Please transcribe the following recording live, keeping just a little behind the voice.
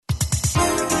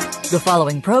The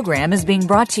following program is being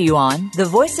brought to you on the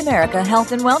Voice America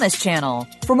Health and Wellness Channel.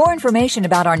 For more information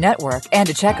about our network and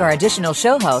to check our additional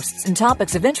show hosts and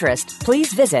topics of interest,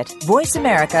 please visit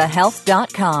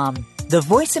voiceamericahealth.com. The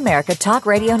Voice America Talk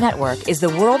Radio Network is the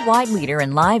worldwide leader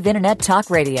in live Internet talk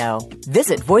radio.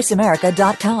 Visit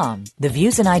voiceamerica.com. The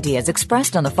views and ideas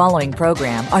expressed on the following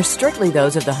program are strictly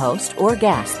those of the host or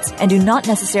guests and do not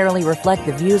necessarily reflect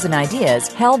the views and ideas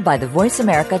held by the Voice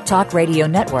America Talk Radio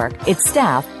Network, its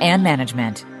staff, and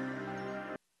management.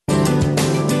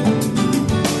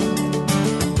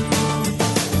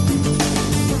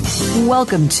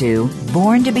 Welcome to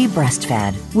Born to be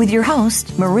Breastfed with your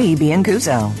host, Marie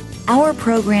Biancuzzo. Our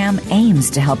program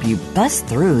aims to help you bust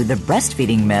through the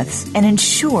breastfeeding myths and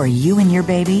ensure you and your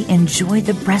baby enjoy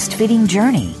the breastfeeding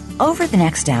journey. Over the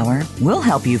next hour, we'll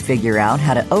help you figure out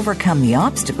how to overcome the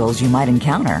obstacles you might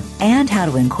encounter and how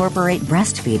to incorporate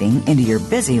breastfeeding into your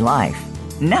busy life.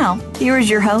 Now, here is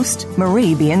your host,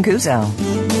 Marie Biancuzzo.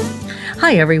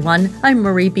 Hi, everyone. I'm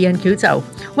Marie Biancuzzo.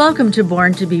 Welcome to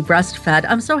Born to be Breastfed.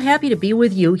 I'm so happy to be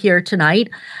with you here tonight.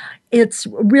 It's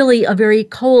really a very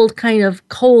cold,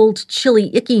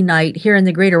 chilly, icky night here in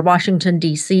the greater Washington,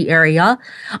 D.C. area.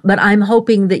 But I'm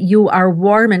hoping that you are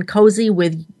warm and cozy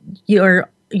with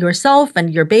yourself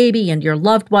and your baby and your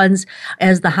loved ones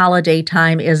as the holiday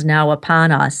time is now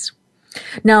upon us.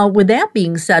 Now, with that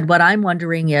being said, what I'm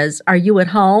wondering is, are you at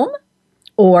home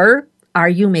or are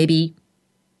you maybe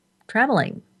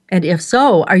traveling? And if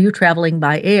so, are you traveling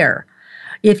by air?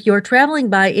 If you're traveling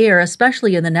by air,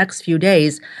 especially in the next few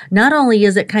days, not only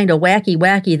is it kind of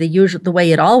wacky the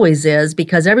way it always is,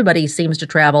 because everybody seems to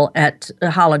travel at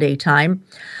holiday time,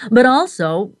 but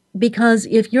also because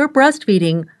if you're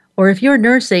breastfeeding or if you're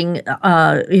nursing,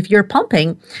 if you're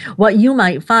pumping, what you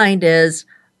might find is,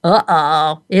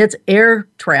 it's air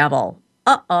travel.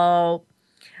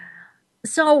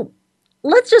 So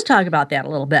let's just talk about that a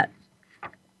little bit.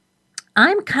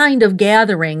 I'm kind of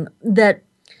gathering that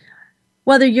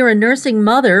whether you're a nursing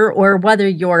mother or whether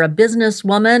you're a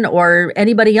businesswoman or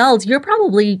anybody else, you're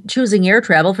probably choosing air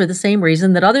travel for the same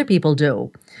reason that other people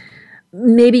do.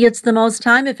 Maybe it's the most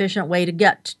time-efficient way to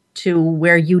get to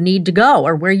where you need to go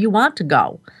or where you want to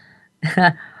go.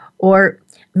 Or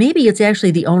maybe it's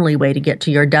actually the only way to get to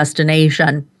your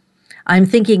destination. I'm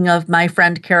thinking of my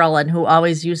friend Carolyn, who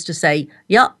always used to say,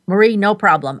 "Yep, Marie, no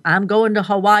problem. I'm going to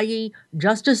Hawaii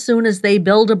just as soon as they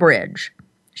build a bridge."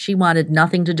 She wanted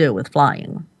nothing to do with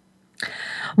flying.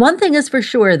 One thing is for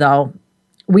sure, though,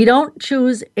 we don't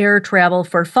choose air travel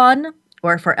for fun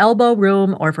or for elbow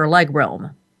room or for leg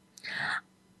room.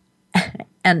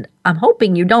 And I'm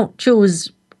hoping you don't choose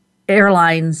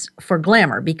airlines for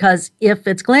glamour, because if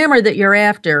it's glamour that you're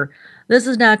after, this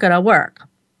is not going to work.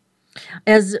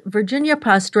 As Virginia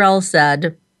Postrel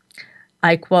said,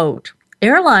 I quote,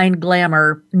 "Airline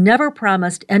glamour never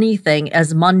promised anything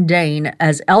as mundane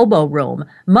as elbow room,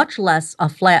 much less a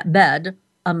flat bed,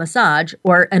 a massage,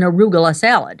 or an arugula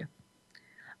salad.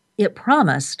 It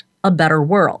promised a better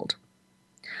world."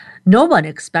 No one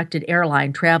expected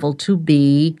airline travel to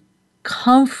be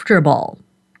comfortable.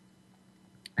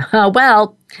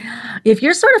 Well, if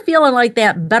you're sort of feeling like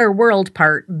that better world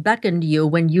part beckoned you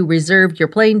when you reserved your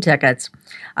plane tickets,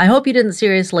 I hope you didn't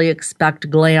seriously expect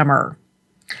glamour.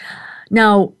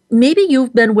 Now, maybe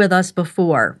you've been with us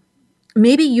before.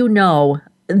 Maybe you know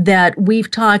that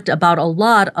we've talked about a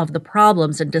lot of the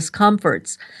problems and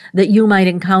discomforts that you might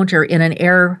encounter in an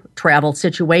air travel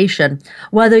situation,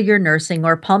 whether you're nursing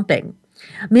or pumping.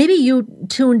 Maybe you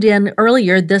tuned in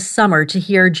earlier this summer to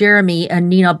hear Jeremy and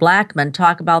Nina Blackman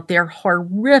talk about their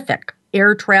horrific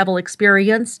air travel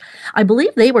experience. I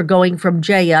believe they were going from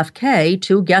JFK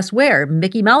to, guess where,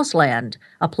 Mickey Mouse Land,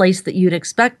 a place that you'd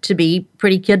expect to be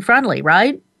pretty kid-friendly,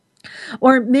 right?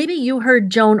 Or maybe you heard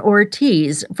Joan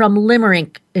Ortiz from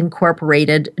Limerick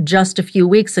Incorporated just a few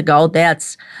weeks ago.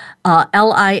 That's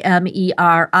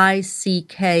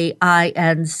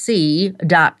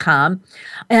LIMERICKINC.com.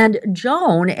 And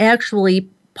Joan actually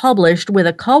published with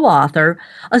a co-author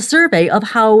a survey of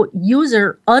how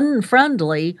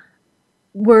user-unfriendly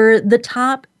were the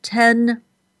top 10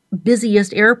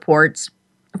 busiest airports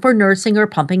for nursing or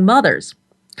pumping mothers.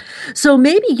 So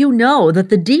maybe you know that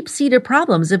the deep-seated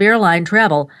problems of airline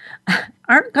travel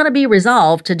aren't going to be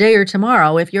resolved today or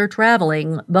tomorrow if you're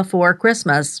traveling before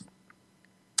Christmas.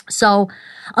 So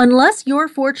unless you're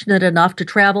fortunate enough to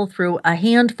travel through a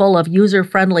handful of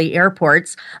user-friendly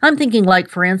airports, I'm thinking like,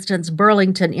 for instance,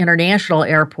 Burlington International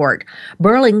Airport.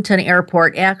 Burlington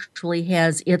Airport actually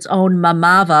has its own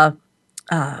Mamava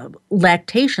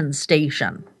lactation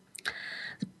station.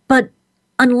 But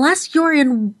unless you're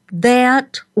in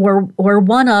that or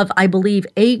one of, I believe,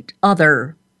 8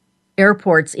 other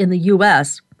airports in the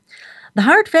U.S., the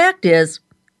hard fact is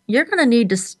you're going to need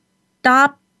to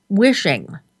stop wishing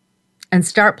and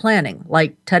start planning,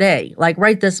 like today, like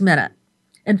right this minute,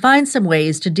 and find some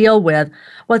ways to deal with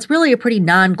what's really a pretty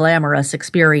non-glamorous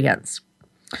experience.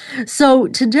 So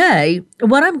today,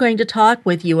 what I'm going to talk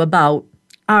with you about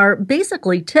are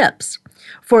basically tips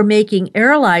for making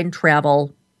airline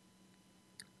travel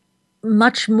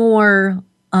much more,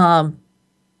 I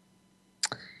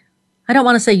don't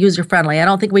want to say user-friendly. I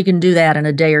don't think we can do that in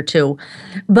a day or two,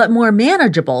 but more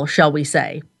manageable, shall we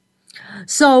say.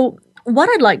 So what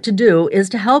I'd like to do is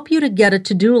to help you to get a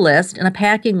to-do list and a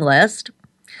packing list.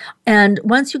 And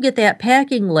once you get that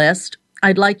packing list,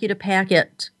 I'd like you to pack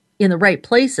it in the right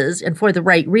places and for the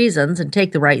right reasons and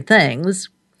take the right things.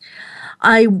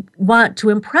 I want to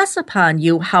impress upon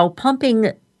you how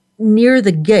pumping near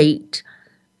the gate,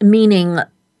 meaning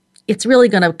it's really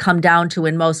going to come down to,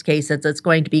 in most cases, it's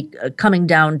going to be coming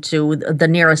down to the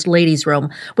nearest ladies' room,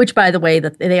 which, by the way,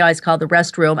 they always call the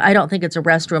restroom. I don't think it's a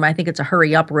restroom. I think it's a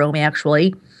hurry-up room,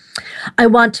 actually. I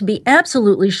want to be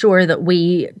absolutely sure that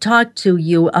we talk to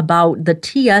you about the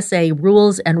TSA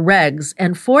rules and regs.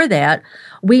 And for that,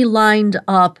 we lined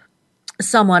up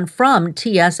someone from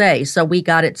TSA. So we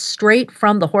got it straight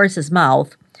from the horse's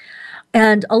mouth.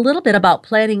 And a little bit about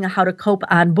planning how to cope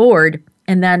on board.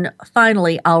 And then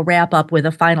finally, I'll wrap up with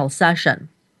a final session.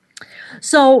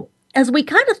 So as we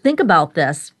kind of think about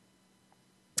this,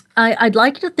 I'd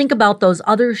like you to think about those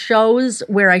other shows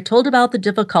where I told about the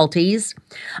difficulties.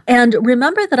 And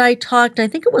remember that I talked, I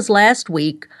think it was last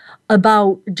week,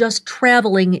 about just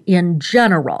traveling in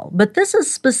general. But this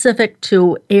is specific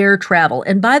to air travel.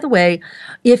 And by the way,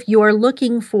 if you're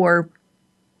looking for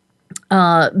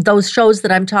those shows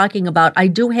that I'm talking about, I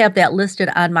do have that listed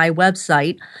on my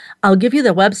website. I'll give you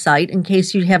the website in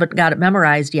case you haven't got it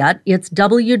memorized yet. It's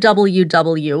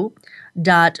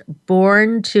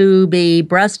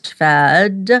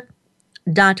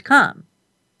www.borntobebreastfed.com.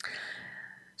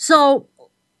 So,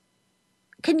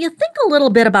 can you think a little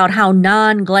bit about how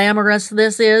non-glamorous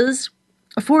this is?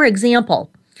 For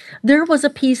example, there was a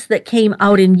piece that came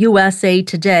out in USA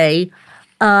Today.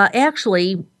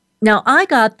 Now, I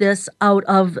got this out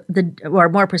of or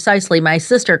more precisely, my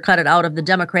sister cut it out of the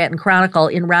Democrat and Chronicle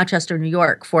in Rochester, New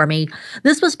York for me.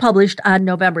 This was published on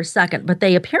November 2nd, but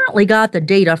they apparently got the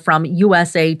data from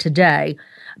USA Today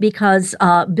because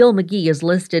Bill McGee is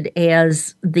listed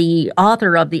as the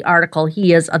author of the article.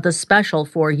 He is the special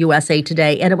for USA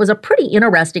Today, and it was a pretty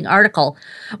interesting article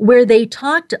where they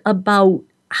talked about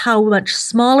how much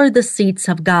smaller the seats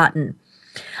have gotten.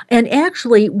 And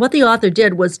actually, what the author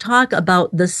did was talk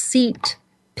about the seat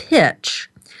pitch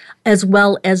as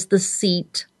well as the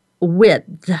seat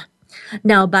width.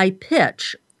 Now, by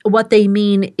pitch, what they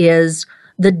mean is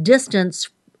the distance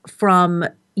from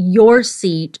your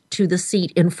seat to the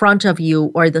seat in front of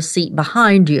you or the seat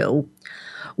behind you,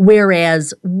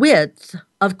 whereas width,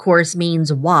 of course,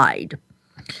 means wide.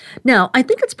 Now, I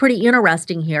think it's pretty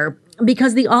interesting here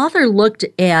because the author looked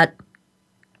at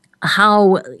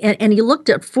and he looked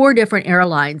at 4 different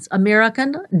airlines: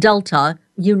 American, Delta,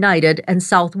 United, and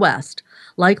Southwest,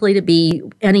 likely to be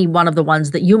any one of the ones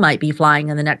that you might be flying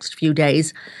in the next few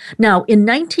days. Now, in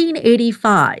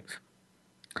 1985,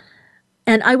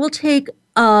 and I will take,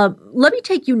 let me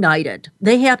take United.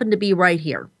 They happen to be right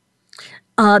here.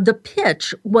 The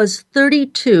pitch was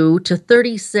 32 to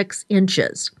 36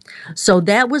 inches. So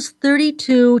that was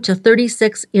 32 to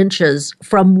 36 inches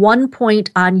from one point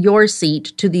on your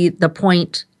seat to the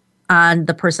point on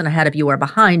the person ahead of you or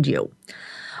behind you.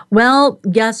 Well,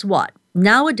 guess what?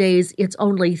 Nowadays, it's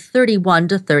only 31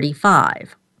 to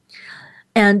 35.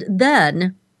 And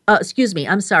then,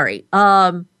 I'm sorry.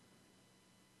 No,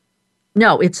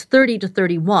 it's 30 to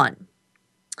 31.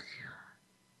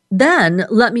 Then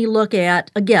let me look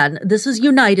at, again, this is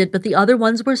United, but the other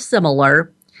ones were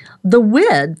similar. The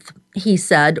width, he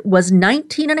said, was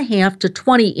 19.5 to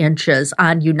 20 inches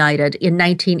on United in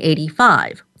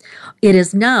 1985. It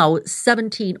is now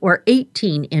 17 or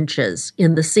 18 inches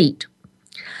in the seat.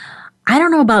 I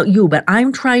don't know about you, but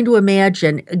I'm trying to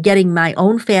imagine getting my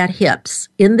own fat hips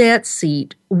in that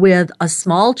seat with a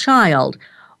small child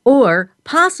or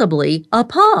possibly a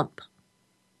pump.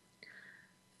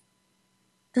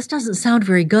 This doesn't sound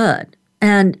very good.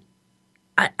 And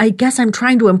I guess I'm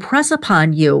trying to impress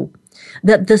upon you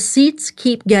that the seats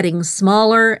keep getting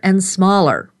smaller and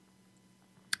smaller.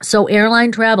 So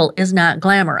airline travel is not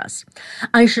glamorous.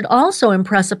 I should also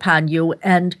impress upon you,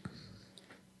 and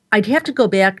I'd have to go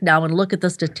back now and look at the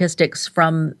statistics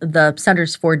from the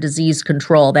Centers for Disease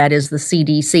Control, that is the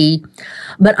CDC.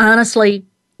 But honestly,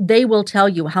 they will tell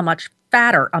you how much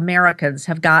fatter Americans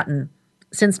have gotten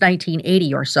since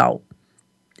 1980 or so.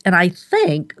 And I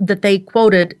think that they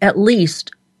quoted at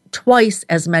least twice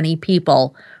as many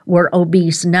people were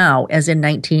obese now as in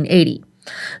 1980.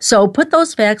 So put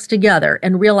those facts together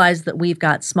and realize that we've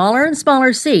got smaller and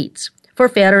smaller seats for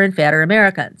fatter and fatter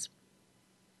Americans.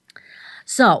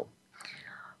 So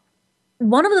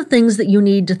one of the things that you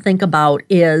need to think about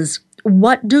is,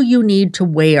 what do you need to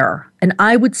wear? And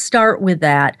I would start with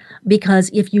that,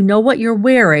 because if you know what you're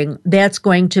wearing, that's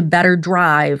going to better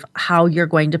drive how you're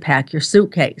going to pack your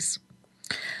suitcase.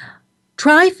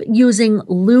 Try using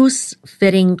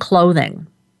loose-fitting clothing,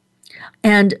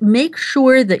 and make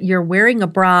sure that you're wearing a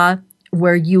bra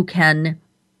where you can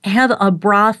have a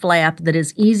bra flap that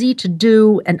is easy to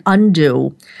do and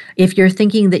undo if you're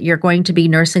thinking that you're going to be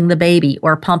nursing the baby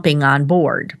or pumping on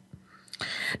board.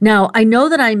 Now, I know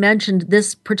that I mentioned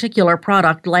this particular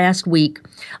product last week,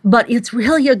 but it's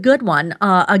really a good one.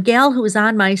 A gal who's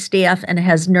on my staff and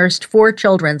has nursed 4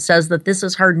 children says that this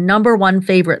is her number one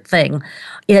favorite thing.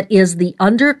 It is the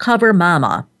Undercover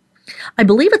Mama. I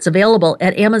believe it's available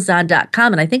at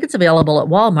Amazon.com, and I think it's available at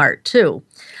Walmart too.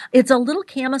 It's a little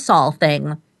camisole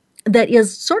thing that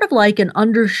is sort of like an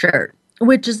undershirt,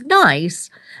 which is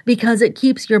nice because it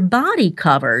keeps your body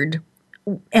covered.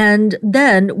 And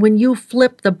then when you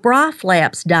flip the bra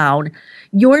flaps down,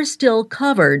 you're still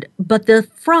covered, but the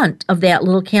front of that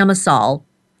little camisole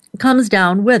comes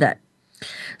down with it.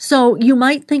 So you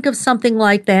might think of something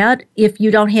like that. If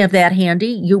you don't have that handy,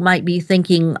 you might be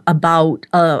thinking about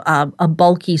a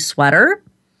bulky sweater.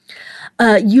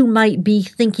 You might be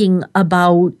thinking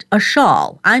about a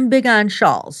shawl. I'm big on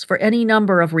shawls for any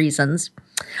number of reasons.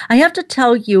 I have to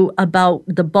tell you about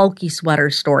the bulky sweater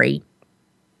story.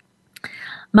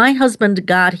 My husband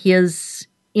got his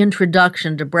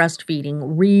introduction to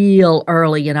breastfeeding real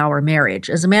early in our marriage.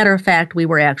 As a matter of fact, we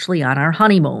were actually on our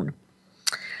honeymoon.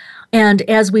 And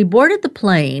as we boarded the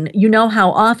plane, you know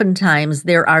how oftentimes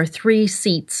there are 3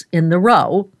 seats in the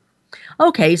row.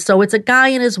 Okay, so it's a guy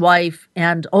and his wife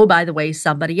and, oh, by the way,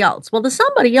 somebody else. Well, the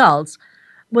somebody else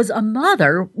was a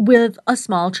mother with a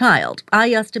small child.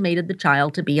 I estimated the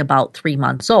child to be about 3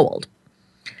 months old.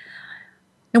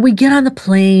 And we get on the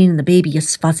plane, and the baby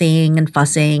is fussing, and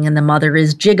the mother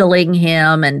is jiggling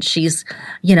him, and she's,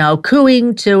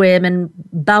 cooing to him and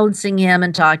bouncing him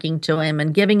and talking to him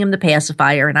and giving him the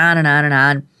pacifier and on and on and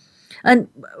on. And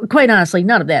quite honestly,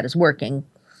 none of that is working.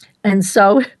 And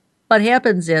so what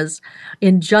happens is,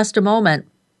 in just a moment,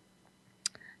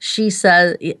 she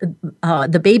says,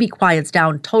 the baby quiets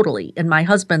down totally. And my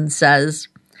husband says,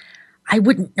 I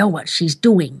wouldn't know what she's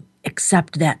doing,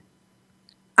 except that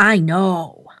I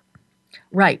know.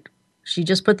 Right. She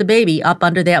just put the baby up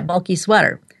under that bulky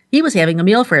sweater. He was having a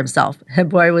meal for himself, and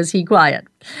boy, was he quiet.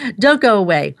 Don't go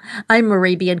away. I'm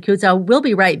Marie Biancuzzo. We'll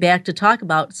be right back to talk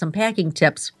about some packing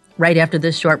tips right after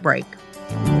this short break.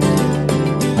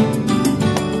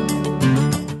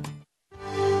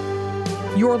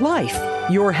 Your life,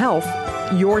 your health,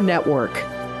 your network.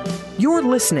 You're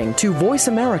listening to Voice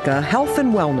America Health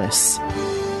and Wellness.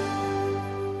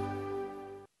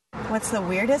 What's the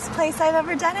weirdest place I've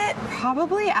ever done it?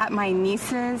 Probably at my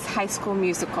niece's high school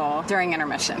musical during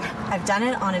intermission. I've done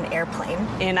it on an airplane.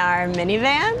 In our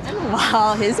minivan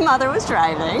while his mother was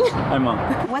driving. Hi, Mom.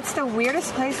 What's the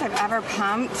weirdest place I've ever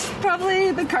pumped?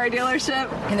 Probably the car dealership.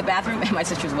 In the bathroom at my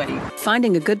sister's wedding.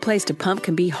 Finding a good place to pump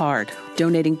can be hard.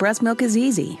 Donating breast milk is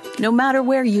easy. No matter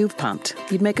where you've pumped,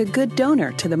 you'd make a good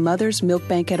donor to the Mother's Milk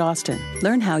Bank at Austin.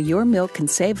 Learn how your milk can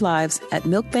save lives at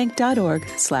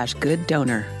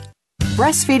milkbank.org/gooddonor.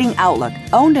 Breastfeeding Outlook,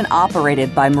 owned and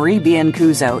operated by Marie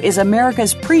Biancuzzo, is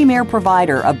America's premier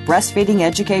provider of breastfeeding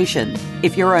education.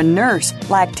 If you're a nurse,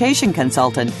 lactation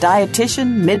consultant,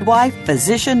 dietitian, midwife,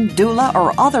 physician, doula,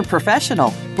 or other professional,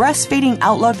 Breastfeeding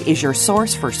Outlook is your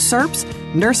source for CERPs,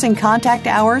 nursing contact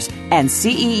hours, and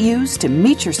CEUs to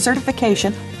meet your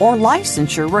certification or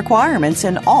licensure requirements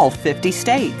in all 50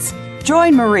 states.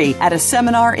 Join Marie at a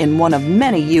seminar in one of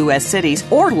many U.S. cities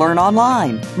or learn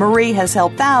online. Marie has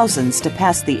helped thousands to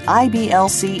pass the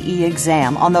IBLCE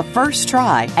exam on the first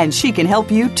try, and she can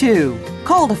help you too.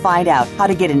 Call to find out how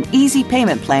to get an easy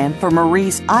payment plan for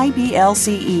Marie's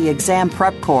IBLCE exam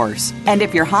prep course. And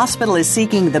if your hospital is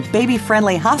seeking the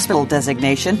baby-friendly hospital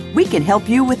designation, we can help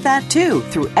you with that too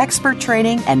through expert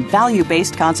training and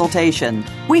value-based consultation.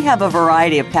 We have a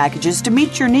variety of packages to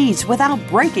meet your needs without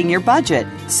breaking your budget.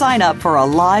 Sign up for a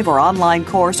live or online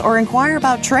course or inquire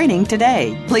about training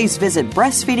today. Please visit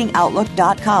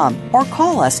breastfeedingoutlook.com or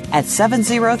call us at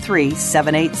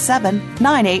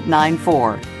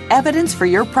 703-787-9894. Evidence for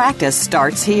your practice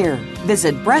starts here.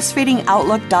 Visit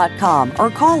breastfeedingoutlook.com or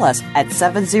call us at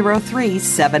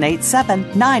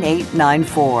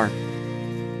 703-787-9894.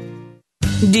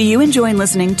 Do you enjoy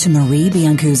listening to Marie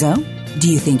Biancuzzo?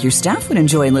 Do you think your staff would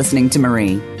enjoy listening to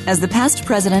Marie? As the past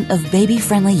president of Baby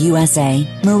Friendly USA,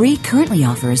 Marie currently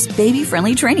offers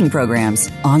baby-friendly training programs,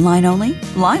 online only,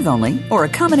 live only, or a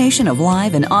combination of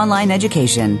live and online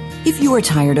education. If you are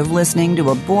tired of listening to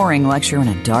a boring lecture in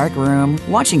a dark room,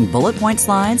 watching bullet point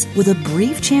slides with a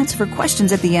brief chance for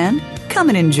questions at the end, come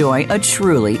and enjoy a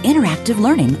truly interactive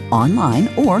learning online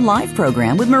or live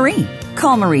program with Marie.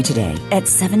 Call Marie today at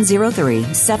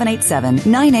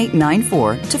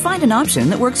 703-787-9894 to find an option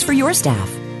that works for your staff.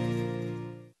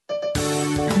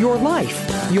 Your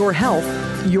life, your health,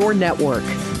 your network.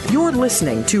 You're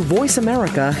listening to Voice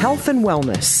America Health and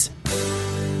Wellness.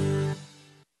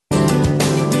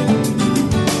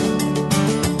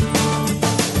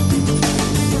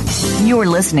 You're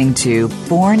listening to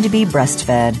Born to be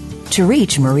Breastfed. To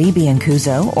reach Marie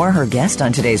Biancuzzo or her guest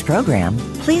on today's program,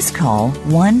 please call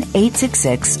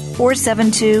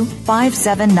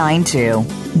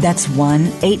 1-866-472-5792. That's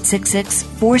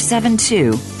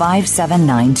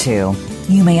 1-866-472-5792.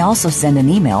 You may also send an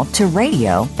email to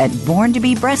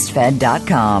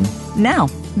radio@borntobebreastfed.com. Now,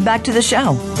 back to the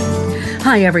show.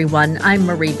 Hi, everyone. I'm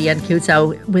Marie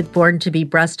Biancuzzo with Born to be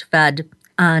Breastfed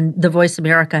on the Voice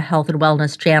America Health and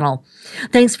Wellness channel.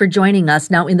 Thanks for joining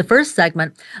us. Now, in the first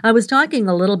segment, I was talking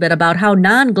a little bit about how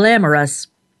non-glamorous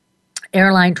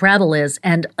airline travel is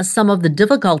and some of the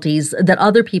difficulties that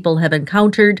other people have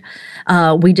encountered.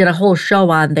 We did a whole show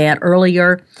on that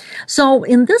earlier. So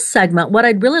in this segment, what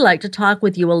I'd really like to talk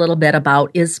with you a little bit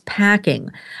about is packing.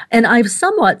 And I've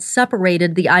somewhat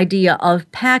separated the idea of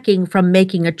packing from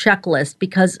making a checklist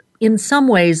because in some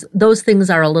ways, those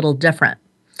things are a little different.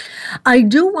 I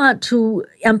do want to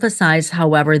emphasize,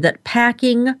 however, that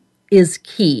packing is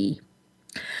key.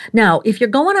 Now, if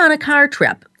you're going on a car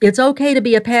trip, it's okay to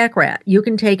be a pack rat. You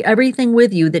can take everything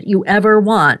with you that you ever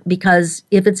want because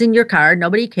if it's in your car,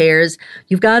 nobody cares.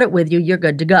 You've got it with you. You're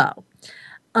good to go.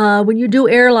 When you do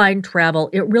airline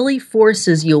travel, it really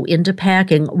forces you into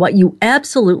packing what you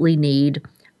absolutely need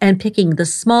and picking the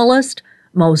smallest,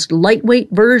 most lightweight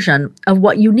version of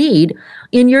what you need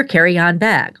in your carry-on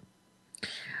bag.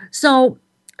 So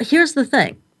here's the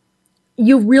thing.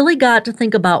 You've really got to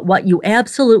think about what you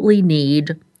absolutely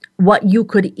need, what you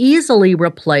could easily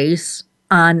replace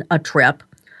on a trip,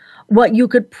 what you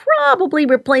could probably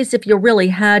replace if you really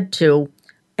had to,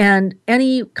 and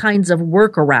any kinds of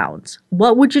workarounds.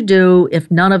 What would you do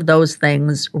if none of those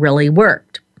things really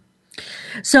worked?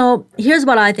 So here's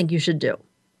what I think you should do.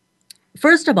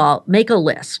 First of all, make a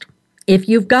list. If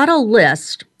you've got a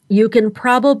list, you can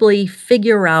probably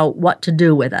figure out what to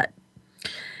do with it.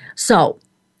 So,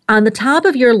 on the top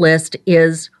of your list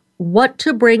is what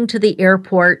to bring to the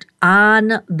airport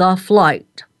on the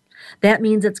flight. That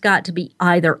means it's got to be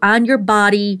either on your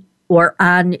body or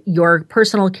on your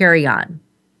personal carry-on.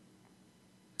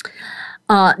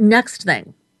 Next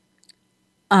thing.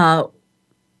 Well,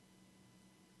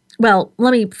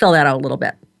 let me fill that out a little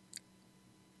bit.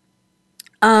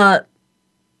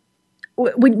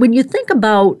 When you think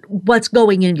about what's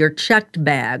going in your checked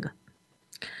bag,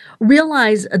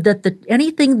 realize that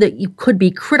anything that you could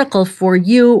be critical for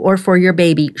you or for your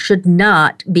baby should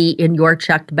not be in your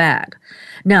checked bag.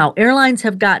 Now, airlines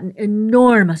have gotten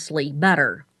enormously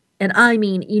better, and I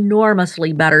mean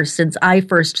enormously better since I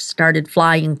first started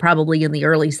flying probably in the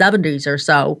early 70s or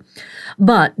so.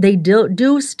 But they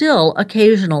do still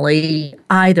occasionally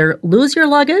either lose your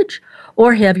luggage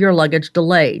or have your luggage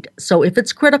delayed. So if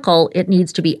it's critical, it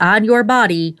needs to be on your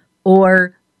body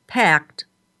or packed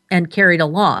and carried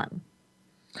along.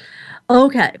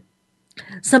 Okay,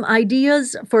 some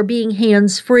ideas for being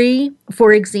hands-free.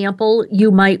 For example,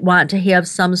 you might want to have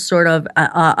some sort of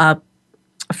a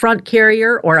front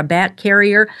carrier or a back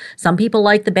carrier. Some people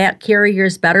like the back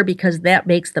carriers better because that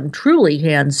makes them truly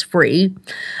hands-free.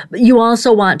 You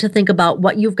also want to think about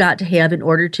what you've got to have in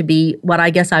order to be what I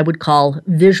guess I would call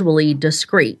visually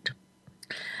discreet.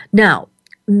 Now,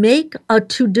 make a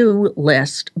to-do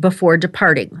list before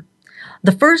departing.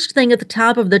 The first thing at the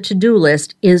top of the to-do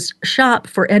list is shop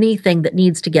for anything that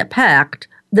needs to get packed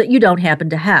that you don't happen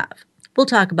to have. We'll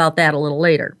talk about that a little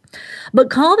later. But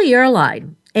call the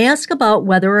airline. Ask about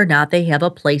whether or not they have a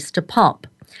place to pump.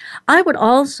 I would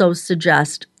also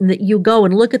suggest that you go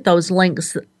and look at those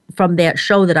links from that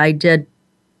show that I did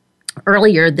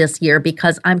earlier this year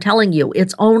because I'm telling you,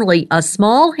 it's only a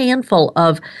small handful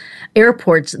of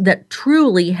airports that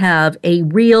truly have a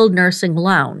real nursing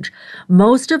lounge.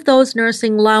 Most of those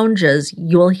nursing lounges,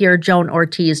 you'll hear Joan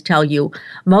Ortiz tell you,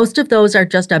 most of those are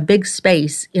just a big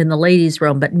space in the ladies'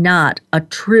 room, but not a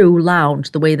true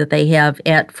lounge the way that they have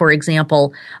at, for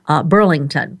example,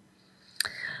 Burlington.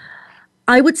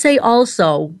 I would say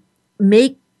also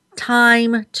make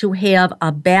time to have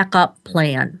a backup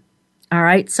plan. All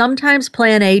right. Sometimes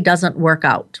plan A doesn't work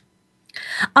out.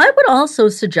 I would also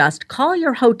suggest call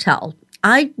your hotel.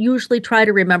 I usually try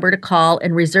to remember to call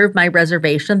and reserve my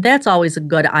reservation. That's always a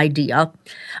good idea.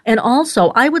 And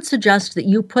also, I would suggest that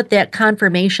you put that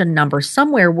confirmation number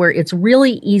somewhere where it's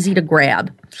really easy to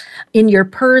grab, in your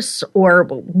purse or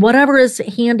whatever is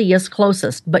handiest,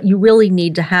 closest, but you really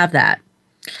need to have that.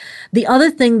 The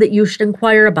other thing that you should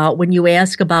inquire about when you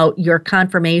ask about your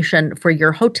confirmation for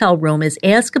your hotel room is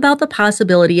ask about the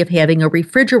possibility of having a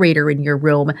refrigerator in your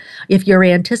room if you're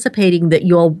anticipating that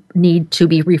you'll need to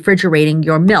be refrigerating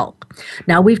your milk.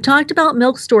 Now, we've talked about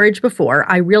milk storage before.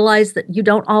 I realize that you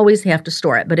don't always have to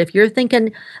store it, but if you're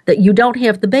thinking that you don't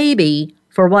have the baby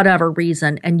for whatever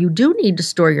reason and you do need to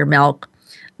store your milk,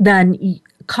 then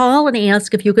call and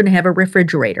ask if you can have a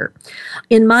refrigerator.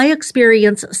 In my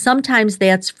experience, sometimes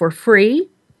that's for free.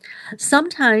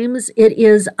 Sometimes it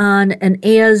is on an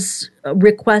as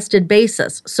requested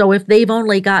basis. So if they've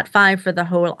only got 5 for the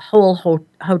whole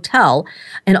hotel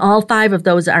and all 5 of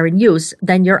those are in use,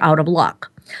 then you're out of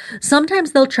luck.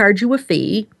 Sometimes they'll charge you a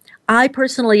fee. I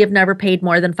personally have never paid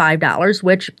more than $5,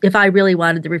 which if I really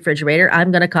wanted the refrigerator,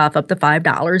 I'm going to cough up the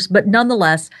 $5. But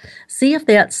nonetheless, see if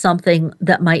that's something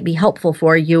that might be helpful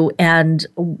for you and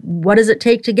what does it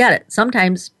take to get it?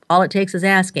 Sometimes all it takes is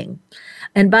asking.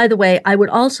 And by the way, I would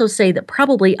also say that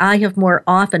probably I have more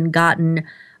often gotten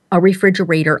a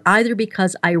refrigerator either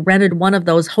because I rented one of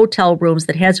those hotel rooms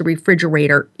that has a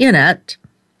refrigerator in it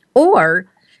or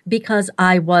because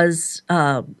I was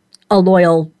a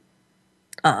loyal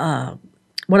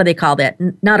what do they call that?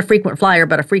 Not a frequent flyer,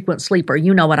 but a frequent sleeper.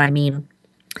 You know what I mean.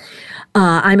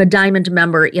 I'm a diamond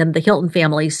member in the Hilton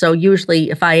family, so usually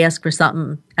if I ask for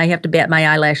something, I have to bat my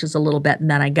eyelashes a little bit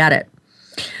and then I get it.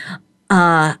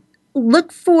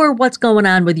 Look for what's going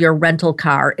on with your rental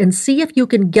car and see if you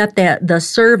can get the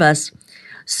service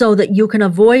so that you can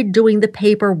avoid doing the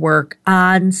paperwork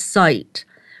on site.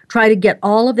 Try to get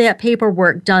all of that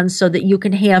paperwork done so that you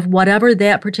can have whatever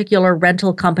that particular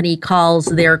rental company calls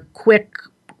their quick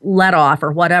let off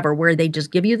or whatever, where they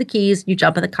just give you the keys, you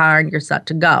jump in the car, and you're set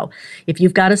to go. If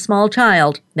you've got a small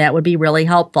child, that would be really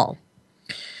helpful.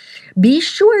 Be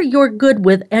sure you're good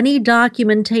with any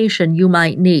documentation you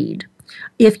might need.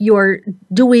 If you're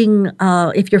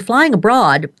flying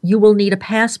abroad, you will need a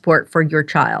passport for your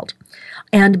child.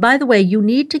 And by the way, you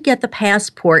need to get the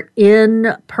passport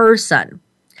in person.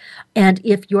 And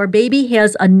if your baby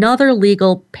has another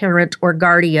legal parent or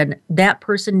guardian, that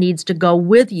person needs to go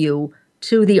with you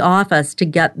to the office to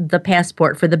get the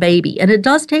passport for the baby. And it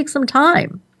does take some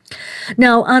time.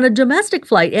 Now, on a domestic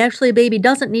flight, actually a baby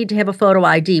doesn't need to have a photo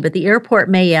ID, but the airport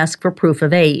may ask for proof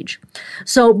of age.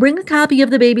 So bring a copy of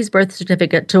the baby's birth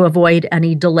certificate to avoid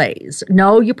any delays.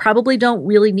 No, you probably don't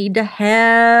really need to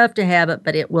have it,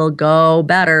 but it will go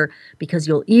better because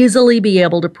you'll easily be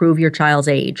able to prove your child's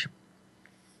age.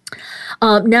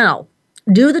 Now,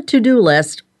 do the to-do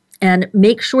list and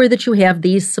make sure that you have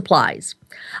these supplies.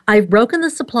 I've broken the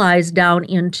supplies down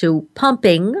into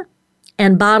pumping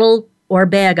and bottle or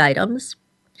bag items,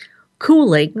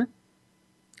 cooling,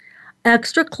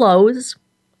 extra clothes,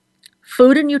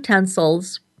 food and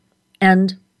utensils,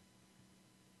 and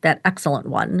that excellent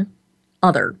one,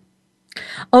 other.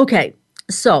 Okay,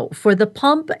 so for the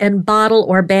pump and bottle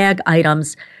or bag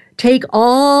items, take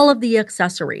all of the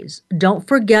accessories. Don't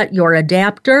forget your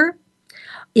adapter.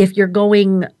 If you're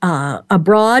going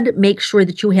abroad, make sure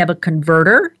that you have a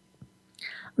converter.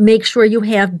 Make sure you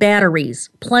have batteries,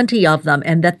 plenty of them,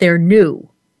 and that they're new.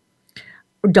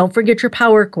 Don't forget your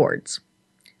power cords.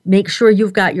 Make sure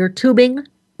you've got your tubing,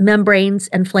 membranes,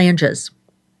 and flanges.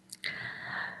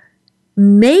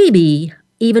 Maybe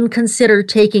even consider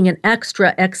taking an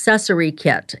extra accessory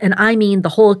kit, and I mean the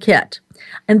whole kit.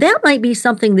 And that might be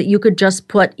something that you could just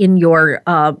put in your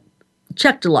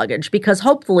checked luggage because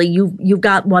hopefully you've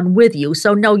got one with you.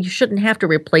 So no, you shouldn't have to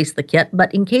replace the kit,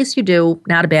 but in case you do,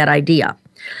 not a bad idea.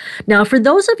 Now, for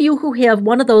those of you who have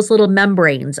one of those little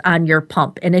membranes on your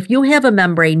pump, and if you have a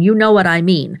membrane, you know what I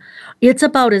mean. It's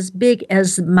about as big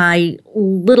as my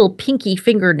little pinky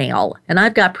fingernail, and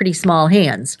I've got pretty small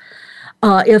hands.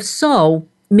 If so,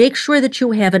 make sure that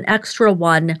you have an extra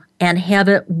one and have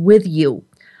it with you.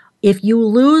 If you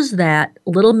lose that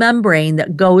little membrane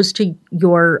that goes to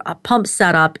your pump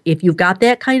setup, if you've got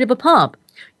that kind of a pump,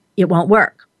 it won't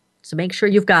work. So make sure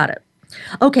you've got it.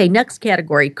 Okay, next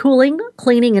category, cooling,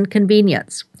 cleaning, and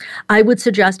convenience. I would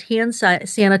suggest hand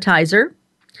sanitizer,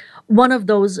 one of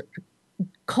those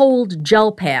cold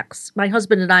gel packs. My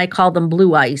husband and I call them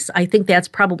Blue Ice. I think that's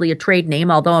probably a trade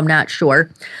name, although I'm not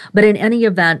sure. But in any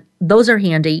event, those are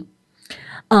handy.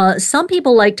 Some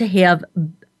people like to have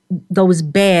those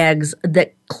bags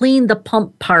that clean the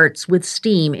pump parts with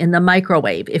steam in the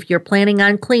microwave. If you're planning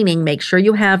on cleaning, make sure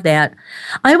you have that.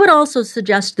 I would also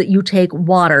suggest that you take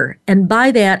water, and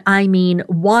by that I mean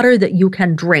water that you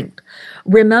can drink.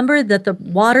 Remember that the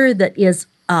water that is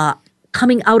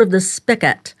coming out of the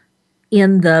spigot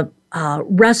in the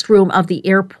restroom of the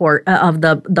airport, of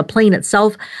the plane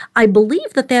itself, I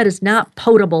believe that is not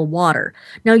potable water.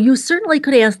 Now, you certainly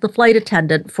could ask the flight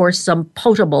attendant for some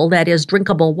potable, that is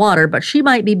drinkable water, but she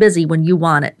might be busy when you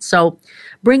want it. So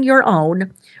bring your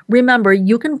own. Remember,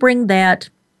 you can bring that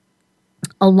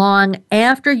along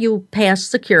after you pass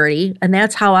security, and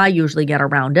that's how I usually get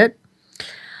around it.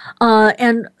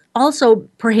 And also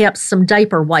perhaps some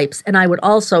diaper wipes. And I would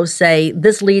also say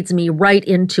this leads me right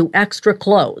into extra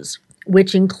clothes,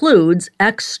 which includes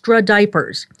extra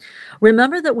diapers.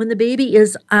 Remember that when the baby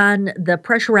is on the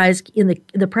pressurized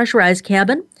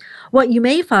cabin, what you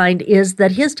may find is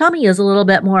that his tummy is a little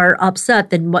bit more upset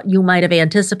than what you might have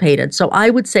anticipated. So I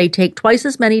would say take twice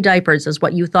as many diapers as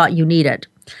what you thought you needed.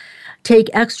 Take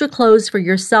extra clothes for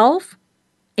yourself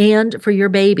and for your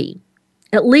baby,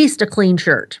 at least a clean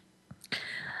shirt.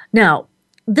 Now,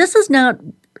 this is not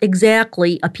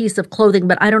exactly a piece of clothing,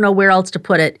 but I don't know where else to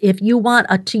put it. If you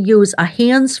want to use a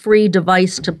hands-free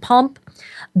device to pump,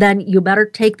 then you better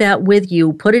take that with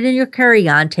you. Put it in your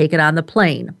carry-on, take it on the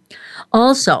plane.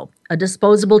 Also, a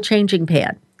disposable changing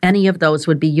pad. Any of those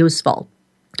would be useful.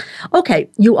 Okay,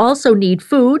 you also need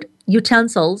food,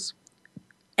 utensils,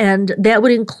 and that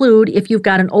would include, if you've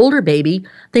got an older baby,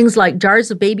 things like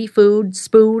jars of baby food,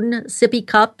 spoon, sippy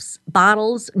cups,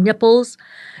 bottles, nipples.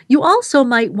 You also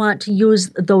might want to use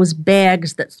those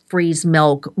bags that freeze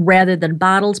milk rather than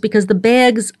bottles because the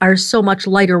bags are so much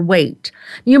lighter weight.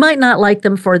 You might not like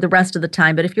them for the rest of the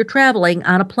time, but if you're traveling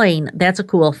on a plane, that's a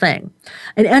cool thing.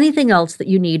 And anything else that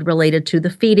you need related to the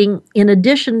feeding, in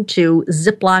addition to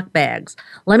Ziploc bags.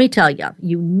 Let me tell you,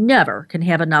 you never can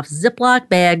have enough Ziploc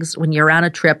bags when you're on a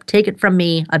trip. Take it from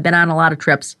me. I've been on a lot of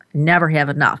trips. Never have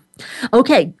enough.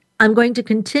 Okay. I'm going to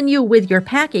continue with your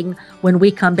packing when we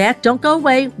come back. Don't go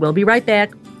away. We'll be right back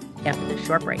after this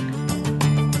short break.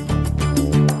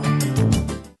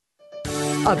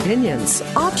 Opinions,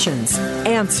 options,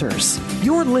 answers.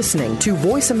 You're listening to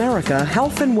Voice America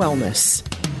Health and Wellness.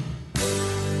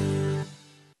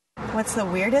 What's the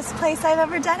weirdest place I've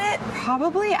ever done it?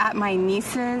 Probably at my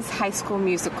niece's high school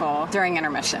musical during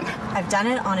intermission. I've done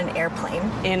it on an airplane.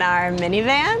 In our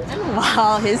minivan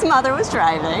while his mother was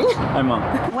driving. Hi, Mom.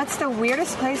 What's the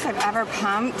weirdest place I've ever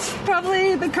pumped?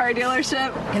 Probably the car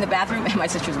dealership. In the bathroom at my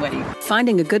sister's wedding.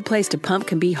 Finding a good place to pump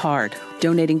can be hard.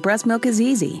 Donating breast milk is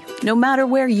easy. No matter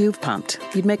where you've pumped,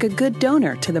 you'd make a good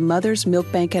donor to the Mother's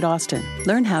Milk Bank at Austin.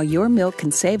 Learn how your milk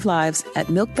can save lives at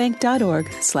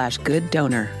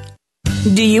milkbank.org/gooddonor.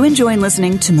 Do you enjoy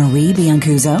listening to Marie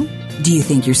Biancuzzo? Do you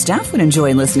think your staff would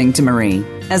enjoy listening to Marie?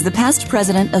 As the past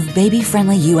president of Baby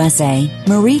Friendly USA,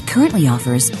 Marie currently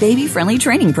offers baby-friendly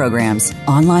training programs,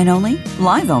 online only,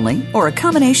 live only, or a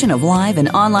combination of live and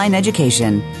online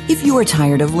education. If you are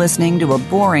tired of listening to a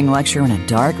boring lecture in a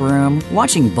dark room,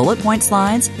 watching bullet point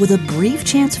slides with a brief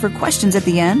chance for questions at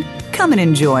the end, come and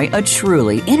enjoy a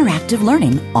truly interactive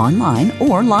learning online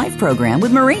or live program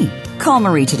with Marie. Call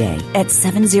Marie today at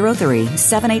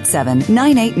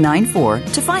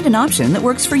 703-787-9894 to find an option that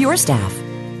works for your staff.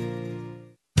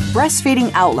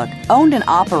 Breastfeeding Outlook, owned and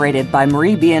operated by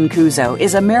Marie Biancuzzo,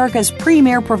 is America's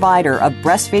premier provider of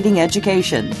breastfeeding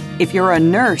education. If you're a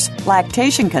nurse,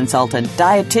 lactation consultant,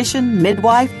 dietitian,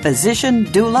 midwife, physician,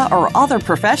 doula, or other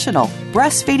professional,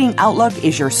 Breastfeeding Outlook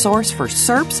is your source for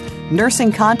CERPs,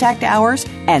 nursing contact hours,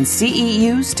 and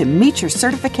CEUs to meet your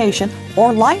certification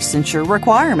or licensure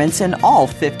requirements in all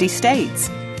 50 states.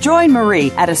 Join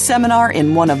Marie at a seminar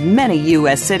in one of many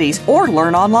U.S. cities or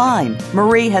learn online.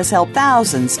 Marie has helped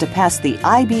thousands to pass the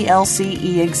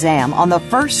IBLCE exam on the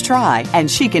first try, and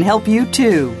she can help you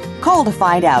too. Call to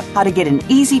find out how to get an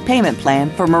easy payment plan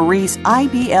for Marie's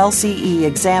IBLCE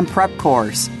exam prep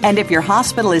course. And if your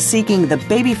hospital is seeking the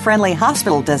baby-friendly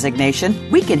hospital designation,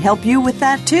 we can help you with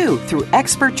that too through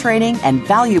expert training and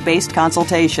value-based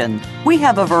consultation. We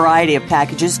have a variety of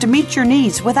packages to meet your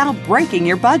needs without breaking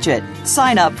your budget.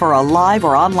 Sign up for a live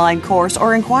or online course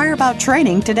or inquire about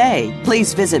training today.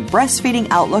 Please visit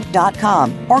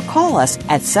breastfeedingoutlook.com or call us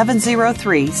at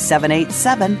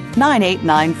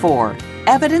 703-787-9894.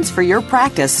 Evidence for your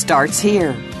practice starts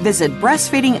here. Visit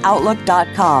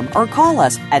breastfeedingoutlook.com or call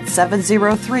us at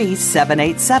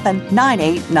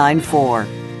 703-787-9894.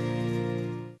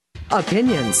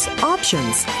 Opinions,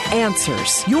 options,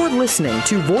 answers. You're listening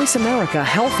to Voice America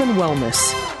Health and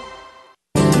Wellness.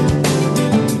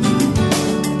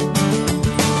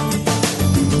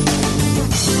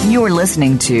 You're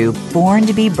listening to Born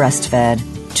to be Breastfed.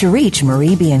 To reach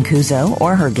Marie Biancuzzo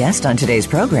or her guest on today's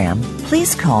program,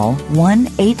 please call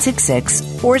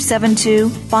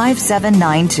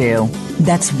 1-866-472-5792.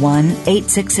 That's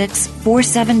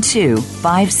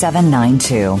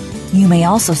 1-866-472-5792. You may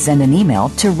also send an email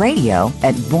to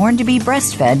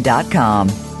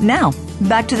radio@borntobebreastfed.com. Now,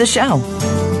 back to the show.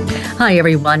 Hi,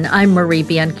 everyone. I'm Marie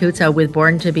Biancuzzo with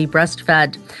Born to be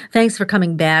Breastfed. Thanks for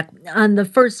coming back. On the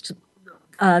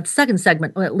second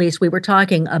segment, at least, we were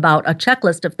talking about a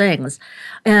checklist of things,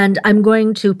 and I'm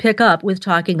going to pick up with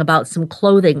talking about some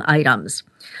clothing items.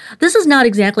 This is not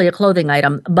exactly a clothing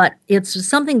item, but it's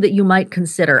something that you might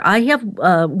consider. I have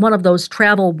one of those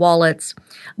travel wallets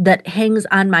that hangs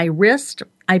on my wrist.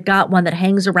 I've got one that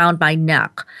hangs around my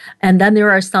neck, and then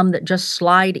there are some that just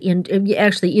slide in.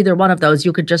 Actually, either one of those,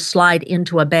 you could just slide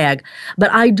into a bag.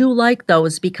 But I do like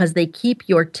those because they keep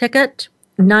your ticket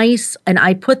nice, and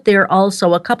I put there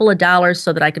also a couple of dollars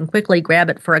so that I can quickly grab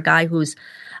it for a guy who's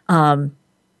carrying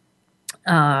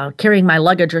my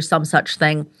luggage or some such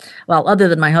thing. Well, other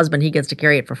than my husband, he gets to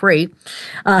carry it for free.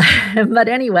 But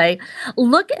anyway,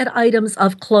 look at items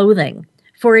of clothing.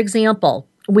 For example,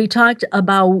 we talked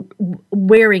about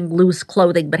wearing loose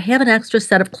clothing, but have an extra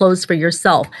set of clothes for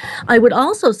yourself. I would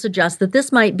also suggest that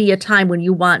this might be a time when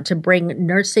you want to bring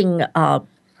nursing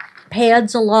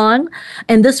pads along.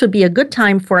 And this would be a good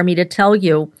time for me to tell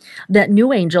you that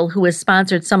New Angel, who has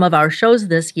sponsored some of our shows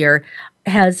this year,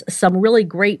 has some really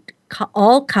great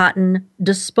all-cotton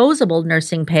disposable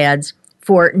nursing pads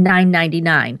for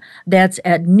 $9.99. That's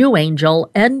at New Angel,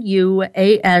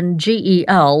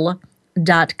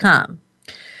 NUANGEL.com.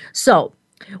 So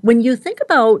when you think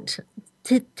about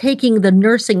taking the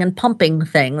nursing and pumping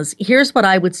things, here's what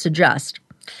I would suggest.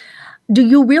 Do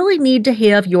you really need to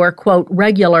have your, quote,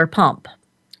 regular pump?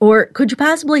 Or could you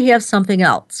possibly have something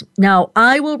else? Now,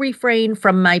 I will refrain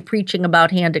from my preaching about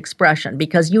hand expression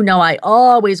because you know I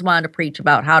always want to preach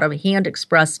about how to hand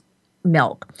express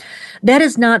milk. That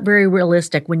is not very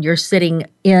realistic when you're sitting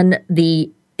in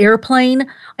the airplane,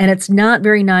 and it's not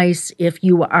very nice if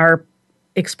you are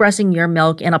expressing your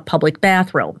milk in a public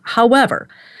bathroom. However,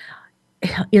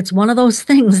 it's one of those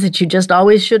things that you just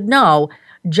always should know,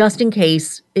 just in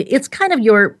case. It's kind of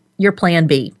your plan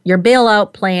B, your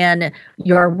bailout plan,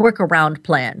 your workaround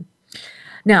plan.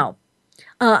 Now,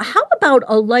 how about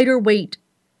a lighter weight,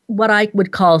 what I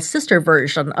would call sister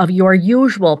version of your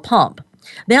usual pump?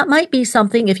 That might be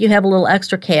something, if you have a little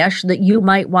extra cash, that you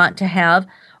might want to have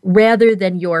rather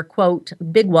than your, quote,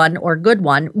 big one or good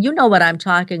one. You know what I'm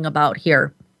talking about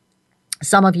here.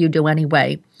 Some of you do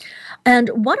anyway. And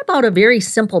what about a very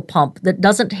simple pump that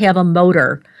doesn't have a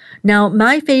motor? Now,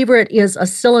 my favorite is a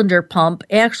cylinder pump.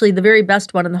 Actually, the very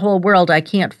best one in the whole world I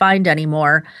can't find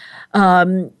anymore.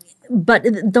 But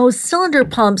those cylinder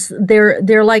pumps,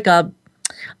 they're like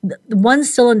one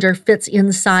cylinder fits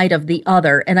inside of the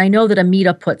other. And I know that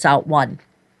Amita puts out one.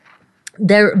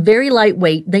 They're very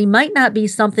lightweight. They might not be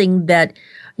something that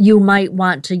you might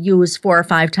want to use 4 or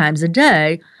 5 times a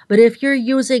day. But if you're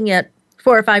using it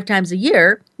 4 or 5 times a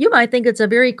year, you might think it's a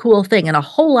very cool thing and a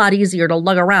whole lot easier to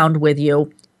lug around with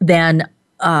you than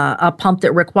a pump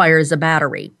that requires a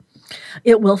battery.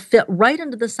 It will fit right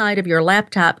into the side of your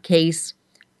laptop case,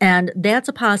 and that's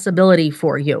a possibility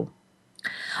for you.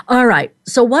 All right,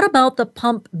 so what about the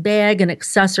pump bag and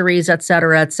accessories, et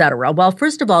cetera, et cetera? Well,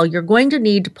 first of all, you're going to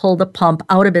need to pull the pump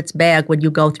out of its bag when you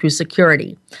go through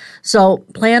security. So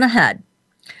plan ahead.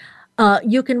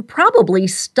 You can probably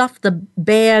stuff the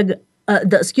bag,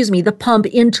 the pump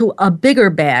into a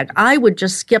bigger bag. I would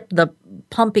just skip the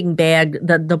pumping bag,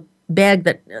 the bag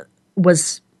that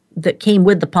came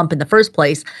with the pump in the first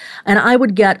place, and I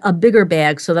would get a bigger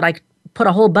bag so that I could put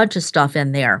a whole bunch of stuff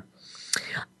in there.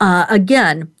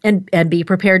 Again, and be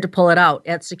prepared to pull it out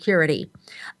at security.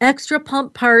 Extra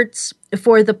pump parts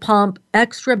for the pump,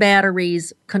 extra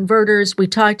batteries, converters, we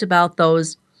talked about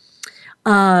those,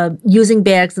 using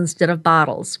bags instead of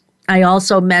bottles. I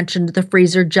also mentioned the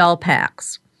freezer gel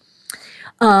packs.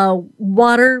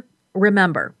 Water,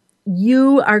 remember,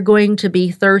 you are going to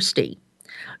be thirsty.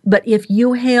 But if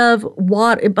you have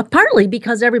water, partly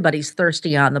because everybody's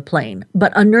thirsty on the plane,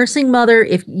 but a nursing mother,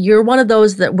 if you're one of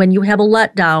those that when you have a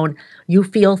letdown, you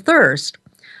feel thirst,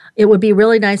 it would be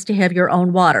really nice to have your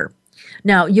own water.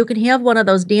 Now, you can have one of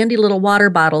those dandy little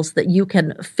water bottles that you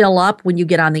can fill up when you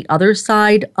get on the other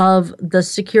side of the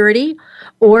security,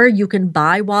 or you can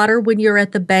buy water when you're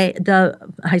at the bank.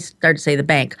 I started to say the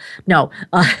bank. No,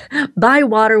 buy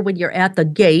water when you're at the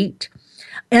gate.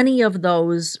 Any of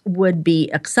those would be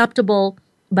acceptable.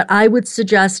 But I would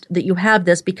suggest that you have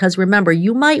this because remember,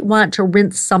 you might want to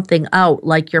rinse something out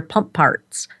like your pump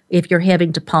parts if you're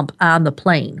having to pump on the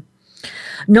plane.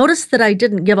 Notice that I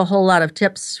didn't give a whole lot of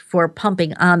tips for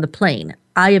pumping on the plane.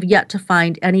 I have yet to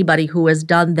find anybody who has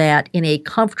done that in a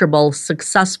comfortable,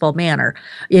 successful manner.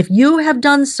 If you have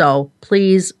done so,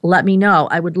 please let me know.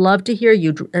 I would love to hear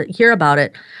about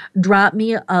it. Drop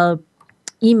me a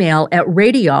email at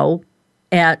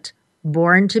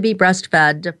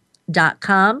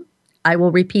radio@borntobebreastfed.com. I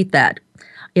will repeat that.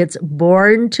 It's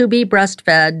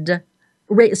borntobebreastfed.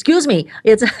 It's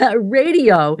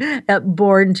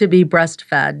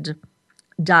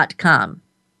radio@borntobebreastfed.com.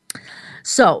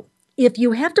 So, if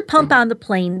you have to pump on the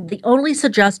plane, the only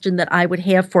suggestion that I would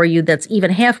have for you that's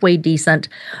even halfway decent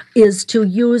is to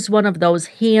use one of those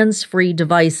hands-free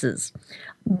devices.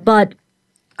 But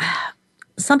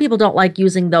some people don't like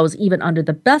using those even under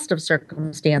the best of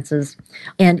circumstances,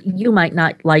 and you might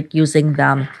not like using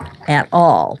them at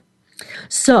all.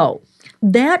 So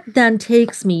that then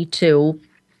takes me to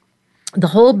the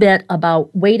whole bit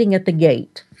about waiting at the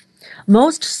gate.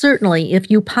 Most certainly, if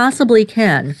you possibly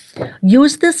can,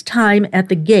 use this time at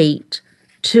the gate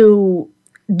to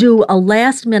do a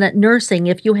last-minute nursing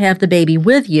if you have the baby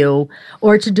with you,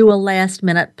 or to do a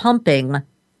last-minute pumping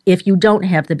if you don't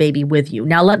have the baby with you.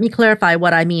 Now, let me clarify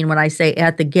what I mean when I say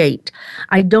at the gate.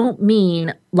 I don't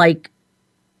mean like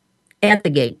at the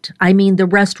gate. I mean the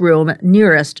restroom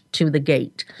nearest to the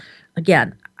gate.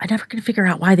 Again, I never can figure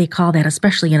out why they call that,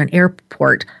 especially in an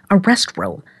airport, a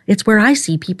restroom. It's where I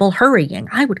see people hurrying.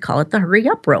 I would call it the hurry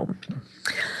up room.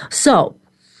 So,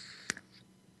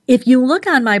 if you look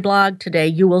on my blog today,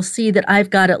 you will see that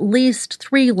I've got at least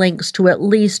 3 links to at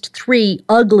least 3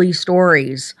 ugly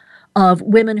stories of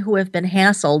women who have been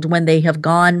hassled when they have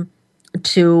gone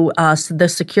to the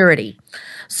security.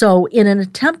 So in an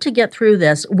attempt to get through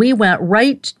this, we went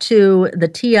right to the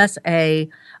TSA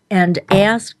and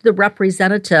asked the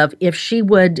representative if she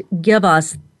would give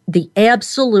us the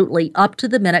absolutely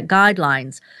up-to-the-minute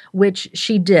guidelines, which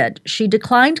she did. She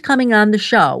declined coming on the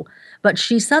show, but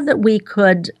she said that we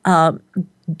could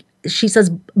she says,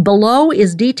 below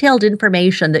is detailed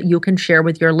information that you can share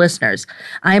with your listeners.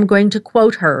 I am going to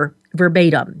quote her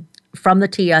verbatim from the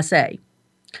TSA.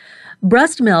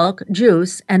 Breast milk,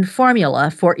 juice, and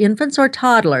formula for infants or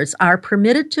toddlers are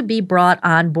permitted to be brought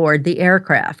on board the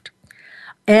aircraft.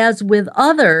 As with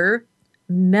other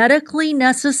medically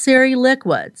necessary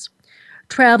liquids,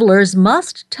 travelers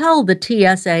must tell the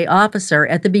TSA officer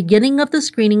at the beginning of the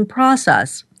screening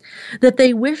process that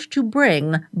they wish to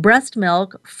bring breast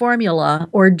milk, formula,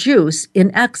 or juice in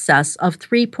excess of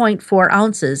 3.4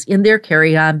 ounces in their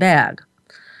carry-on bag.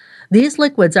 These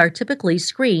liquids are typically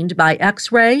screened by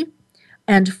X-ray,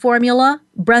 and formula,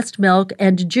 breast milk,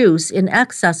 and juice in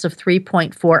excess of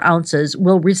 3.4 ounces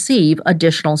will receive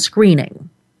additional screening.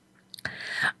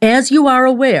 As you are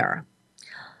aware,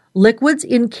 liquids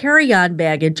in carry-on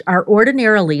baggage are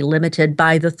ordinarily limited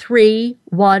by the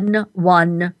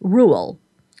 3-1-1 rule,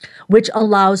 which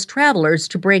allows travelers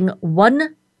to bring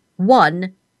one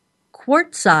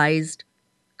quart-sized,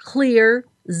 clear,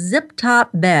 zip-top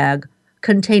bag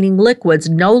containing liquids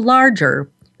no larger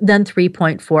than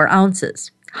 3.4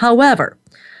 ounces. However,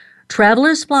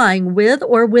 travelers flying with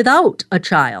or without a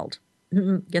child,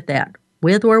 get that,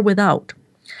 with or without,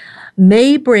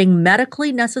 may bring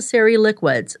medically necessary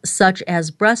liquids such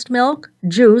as breast milk,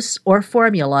 juice, or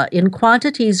formula in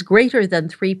quantities greater than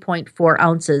 3.4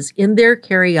 ounces in their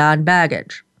carry-on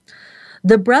baggage.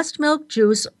 The breast milk,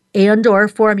 juice, and or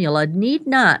formula need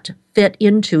not fit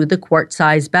into the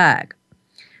quart-size bag.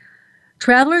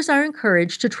 Travelers are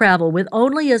encouraged to travel with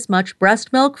only as much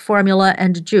breast milk, formula,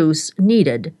 and juice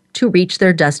needed to reach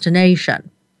their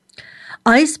destination.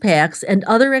 Ice packs and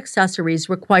other accessories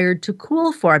required to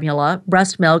cool formula,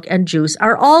 breast milk, and juice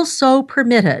are also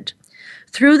permitted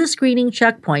through the screening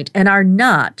checkpoint and are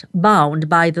not bound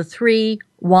by the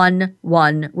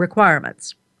 3-1-1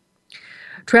 requirements.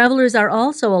 Travelers are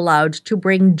also allowed to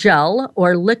bring gel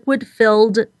or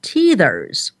liquid-filled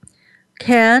teethers,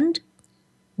 canned,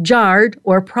 jarred,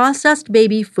 or processed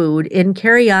baby food in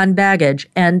carry-on baggage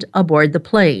and aboard the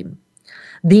plane.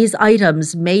 These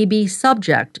items may be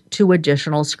subject to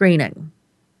additional screening.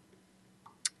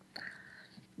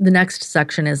 The next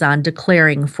section is on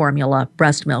declaring formula,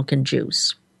 breast milk, and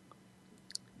juice.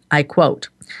 I quote,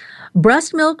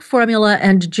 breast milk, formula,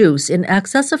 and juice in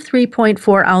excess of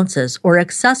 3.4 ounces or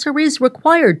accessories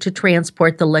required to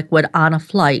transport the liquid on a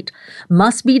flight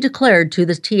must be declared to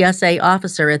the TSA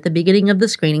officer at the beginning of the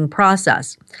screening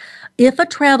process. If a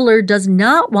traveler does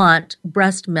not want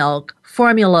breast milk,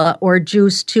 formula, or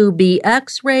juice to be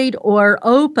X-rayed or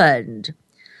opened,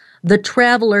 The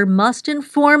traveler must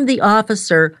inform the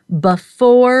officer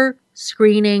before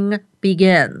screening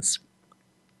begins.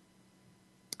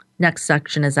 Next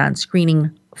section is on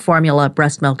screening formula,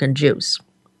 breast milk, and juice.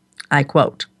 I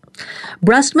quote,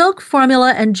 "Breast milk,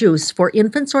 formula, and juice for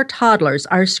infants or toddlers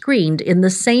are screened in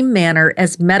the same manner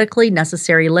as medically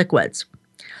necessary liquids.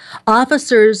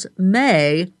 Officers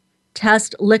may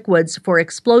test liquids for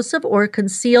explosive or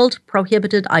concealed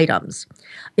prohibited items.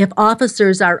 If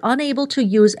officers are unable to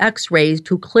use X-rays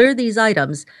to clear these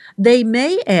items, they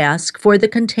may ask for the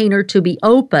container to be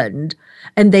opened,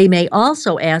 and they may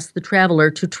also ask the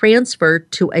traveler to transfer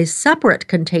to a separate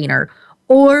container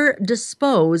or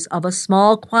dispose of a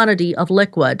small quantity of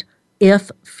liquid,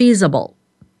 if feasible.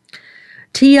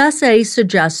 TSA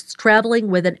suggests traveling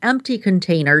with an empty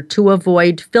container to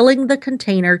avoid filling the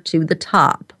container to the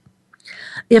top.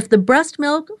 If the breast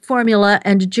milk, formula,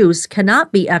 and juice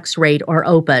cannot be X-rayed or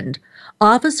opened,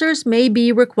 officers may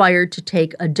be required to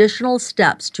take additional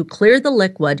steps to clear the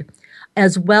liquid,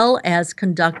 as well as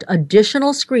conduct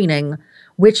additional screening,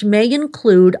 which may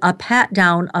include a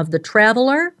pat-down of the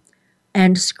traveler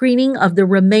and screening of the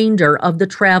remainder of the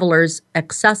traveler's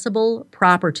accessible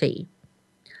property.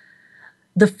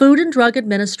 The Food and Drug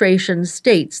Administration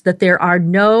states that there are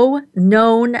no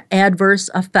known adverse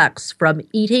effects from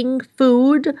eating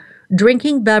food,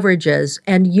 drinking beverages,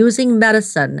 and using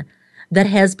medicine that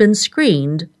has been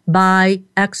screened by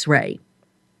X-ray.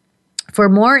 For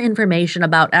more information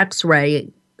about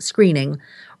X-ray screening,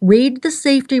 read the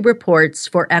safety reports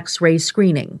for X-ray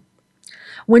screening.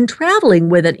 When traveling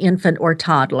with an infant or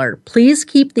toddler, please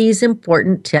keep these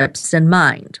important tips in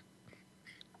mind.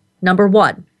 Number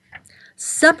 1.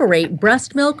 Separate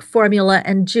breast milk, formula,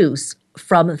 and juice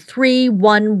from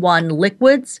 311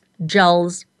 liquids,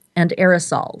 gels, and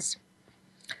aerosols.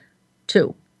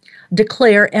 2.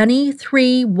 Declare any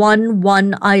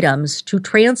 311 items to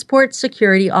transport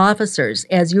security officers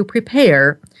as you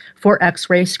prepare for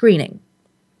X-ray screening.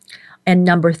 And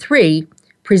number 3,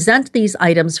 present these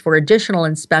items for additional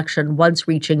inspection once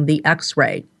reaching the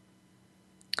X-ray.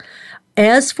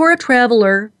 As for a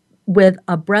traveler with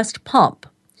a breast pump,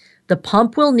 the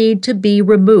pump will need to be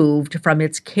removed from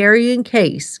its carrying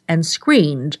case and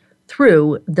screened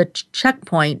through the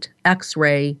checkpoint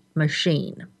X-ray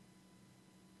machine.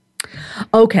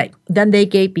 Okay, then they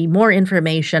gave me more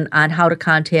information on how to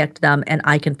contact them, and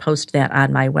I can post that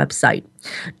on my website.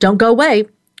 Don't go away.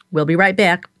 We'll be right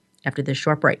back after this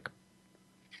short break.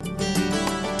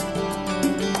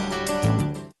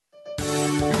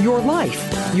 Your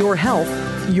life, your health,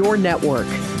 your network.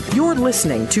 You're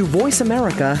listening to Voice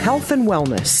America Health and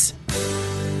Wellness.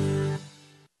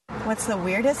 What's the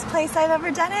weirdest place I've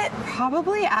ever done it?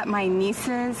 Probably at my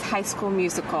niece's high school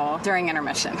musical during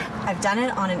intermission. I've done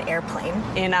it on an airplane.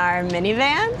 In our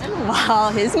minivan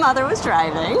while his mother was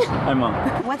driving. Hi, Mom.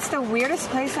 What's the weirdest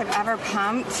place I've ever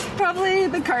pumped? Probably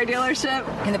the car dealership.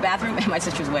 In the bathroom at my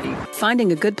sister's wedding.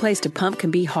 Finding a good place to pump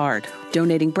can be hard.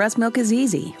 Donating breast milk is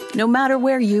easy. No matter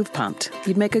where you've pumped,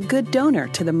 you'd make a good donor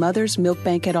to the Mother's Milk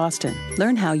Bank at Austin.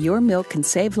 Learn how your milk can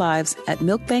save lives at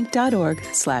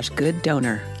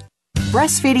milkbank.org/gooddonor.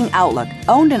 Breastfeeding Outlook,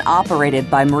 owned and operated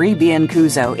by Marie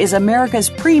Biancuzzo, is America's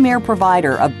premier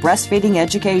provider of breastfeeding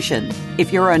education.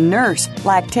 If you're a nurse,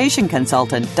 lactation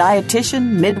consultant,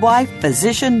 dietitian, midwife,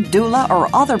 physician, doula, or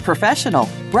other professional,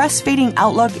 Breastfeeding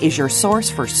Outlook is your source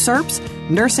for CERPs,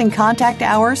 nursing contact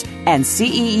hours, and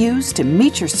CEUs to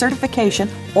meet your certification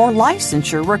or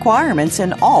licensure requirements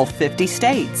in all 50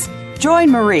 states.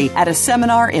 Join Marie at a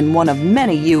seminar in one of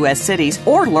many U.S. cities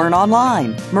or learn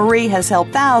online. Marie has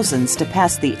helped thousands to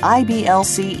pass the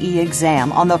IBLCE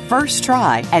exam on the first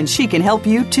try, and she can help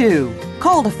you too.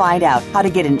 Call to find out how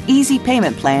to get an easy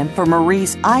payment plan for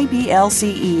Marie's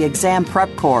IBLCE exam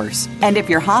prep course. And if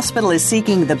your hospital is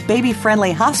seeking the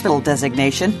baby-friendly hospital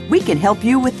designation, we can help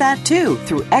you with that too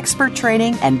through expert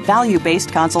training and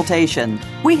value-based consultation.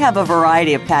 We have a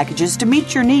variety of packages to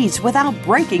meet your needs without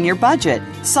breaking your budget.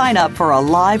 Sign up for a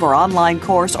live or online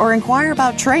course or inquire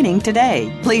about training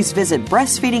today. Please visit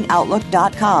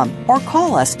breastfeedingoutlook.com or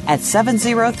call us at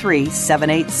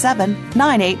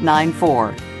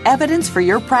 703-787-9894. Evidence for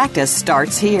your practice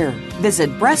starts here.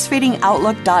 Visit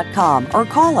breastfeedingoutlook.com or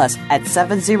call us at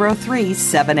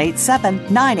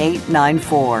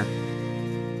 703-787-9894.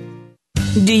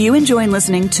 Do you enjoy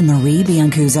listening to Marie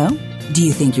Biancuzzo? Do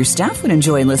you think your staff would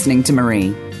enjoy listening to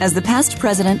Marie? As the past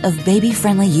president of Baby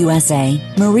Friendly USA,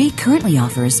 Marie currently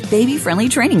offers baby-friendly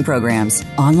training programs,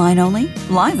 online only,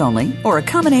 live only, or a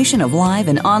combination of live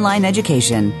and online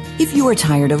education. If you are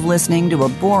tired of listening to a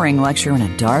boring lecture in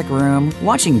a dark room,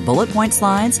 watching bullet point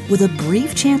slides with a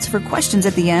brief chance for questions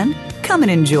at the end, come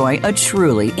and enjoy a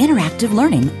truly interactive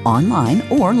learning online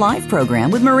or live program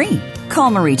with Marie.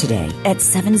 Call Marie today at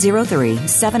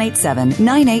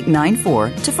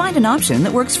 703-787-9894 to find an option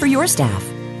that works for your staff.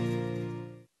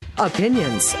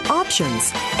 Opinions,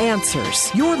 options, answers.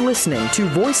 You're listening to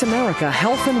Voice America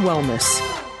Health and Wellness.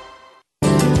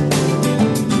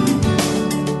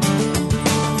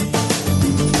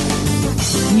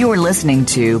 You're listening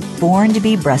to Born to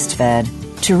be Breastfed.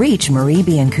 To reach Marie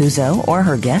Biancuzzo or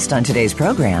her guest on today's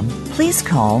program, please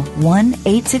call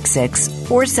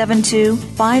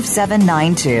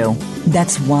 1-866-472-5792.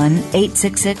 That's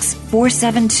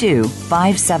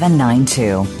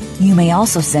 1-866-472-5792. You may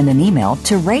also send an email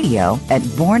to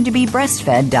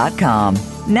radio@borntobebreastfed.com.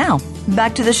 Now,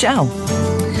 back to the show.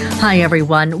 Hi,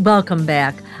 everyone. Welcome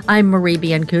back. I'm Marie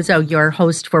Biancuzzo, your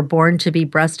host for Born to be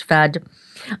Breastfed.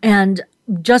 And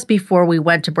just before we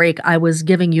went to break, I was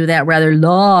giving you that rather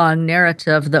long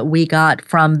narrative that we got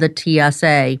from the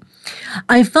TSA.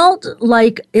 I felt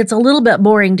like it's a little bit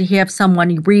boring to have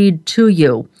someone read to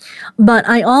you, but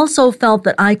I also felt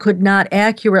that I could not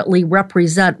accurately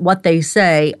represent what they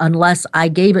say unless I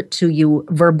gave it to you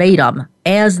verbatim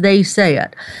as they say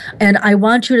it. And I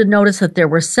want you to notice that there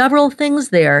were several things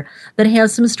there that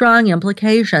have some strong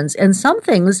implications and some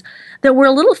things that were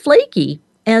a little flaky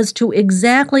as to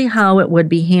exactly how it would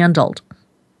be handled.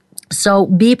 So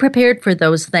be prepared for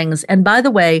those things. And by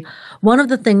the way, one of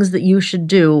the things that you should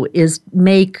do is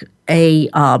make a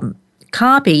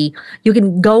copy. You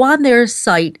can go on their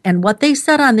site, and what they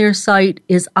said on their site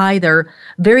is either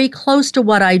very close to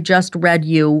what I just read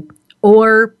you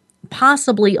or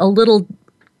possibly a little.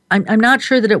 I'm not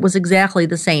sure that it was exactly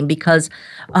the same because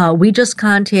we just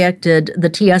contacted the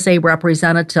TSA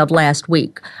representative last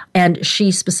week, and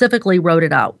she specifically wrote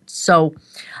it out. So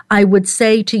I would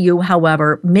say to you,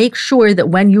 however, make sure that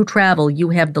when you travel, you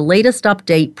have the latest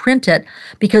update, print it,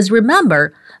 because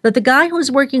remember that the guy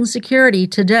who's working security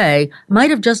today might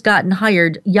have just gotten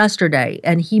hired yesterday,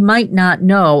 and he might not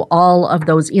know all of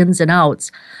those ins and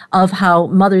outs of how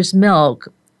mother's milk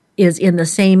is in the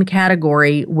same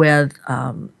category with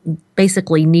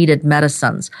basically needed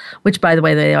medicines, which, by the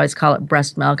way, they always call it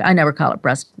breast milk. I never call it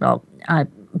breast milk,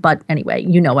 but anyway,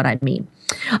 you know what I mean.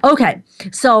 Okay,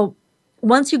 so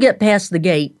once you get past the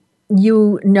gate,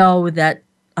 you know that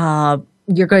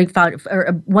you're going to find,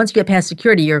 or once you get past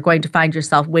security, you're going to find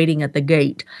yourself waiting at the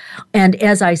gate. And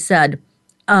as I said,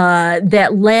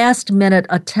 that last-minute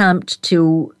attempt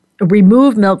to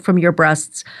remove milk from your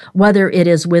breasts, whether it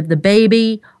is with the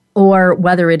baby or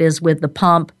whether it is with the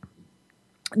pump,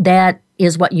 that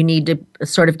is what you need to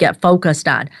sort of get focused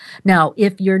on. Now,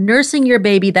 if you're nursing your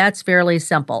baby, that's fairly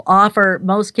simple.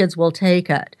 Most kids will take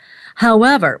it.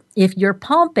 However, if you're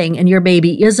pumping and your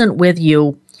baby isn't with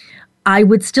you, I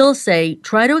would still say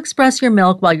try to express your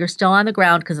milk while you're still on the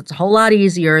ground because it's a whole lot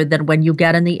easier than when you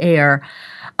get in the air.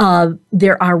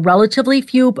 There are relatively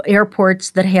few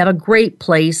airports that have a great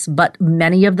place, but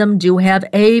many of them do have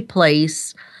a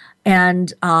place.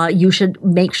 And you should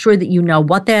make sure that you know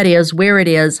what that is, where it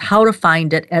is, how to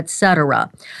find it,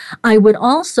 etc. I would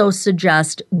also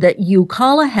suggest that you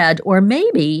call ahead or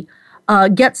maybe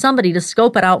get somebody to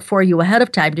scope it out for you ahead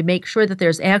of time to make sure that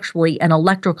there's actually an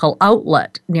electrical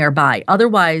outlet nearby.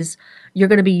 Otherwise, you're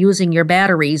going to be using your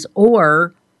batteries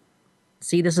or,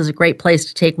 see, this is a great place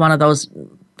to take one of those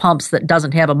pumps that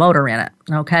doesn't have a motor in it,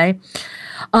 okay?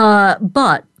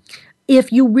 But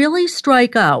if you really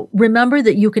strike out, remember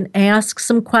that you can ask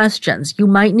some questions. You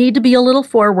might need to be a little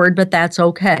forward, but that's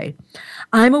okay.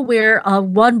 I'm aware of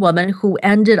one woman who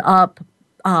ended up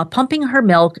pumping her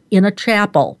milk in a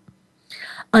chapel.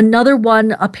 Another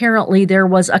one, apparently there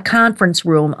was a conference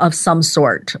room of some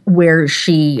sort where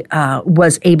she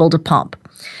was able to pump.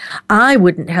 I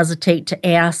wouldn't hesitate to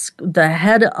ask the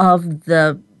head of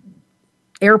the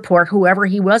airport, whoever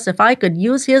he was, if I could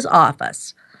use his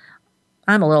office.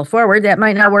 I'm a little forward. That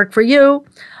might not work for you,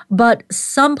 but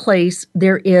someplace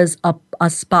there is a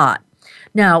spot.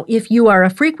 Now, if you are a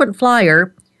frequent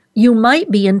flyer, you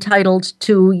might be entitled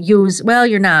to use, well,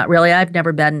 you're not really. I've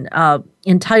never been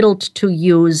entitled to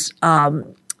use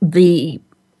the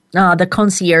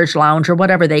concierge lounge or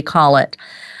whatever they call it.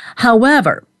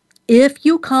 However, if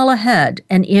you call ahead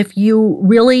and if you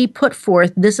really put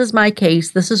forth, this is my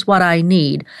case, this is what I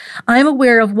need. I'm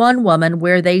aware of one woman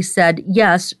where they said,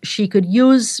 yes, she could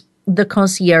use the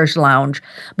concierge lounge,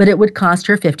 but it would cost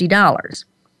her $50.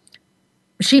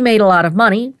 She made a lot of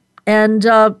money, and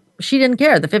she didn't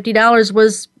care. The $50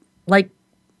 was like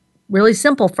really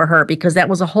simple for her because that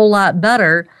was a whole lot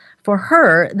better for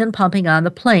her than pumping on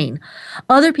the plane.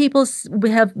 Other people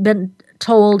have been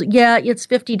told, yeah, it's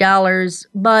 $50,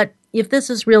 but if this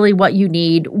is really what you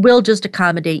need, we'll just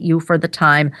accommodate you for the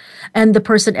time. And the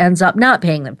person ends up not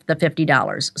paying the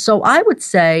 $50. So I would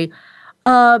say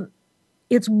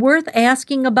it's worth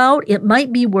asking about. It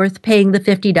might be worth paying the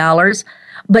 $50,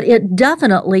 but it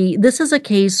definitely, this is a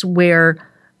case where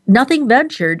nothing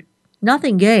ventured,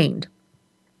 nothing gained.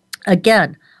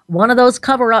 Again, one of those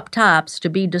cover-up tops, to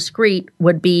be discreet,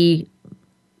 would be,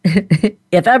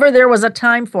 if ever there was a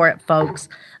time for it, folks,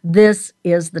 this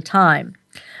is the time.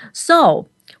 So,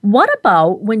 what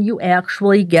about when you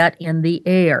actually get in the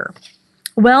air?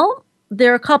 Well,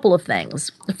 there are a couple of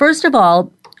things. First of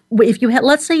all, if you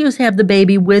let's say you have the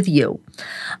baby with you,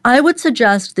 I would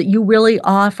suggest that you really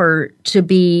offer to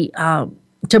be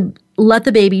to let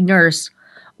the baby nurse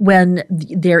when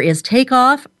there is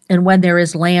takeoff and when there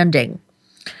is landing.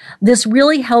 This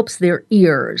really helps their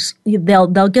ears. They'll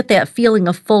get that feeling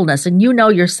of fullness, and you know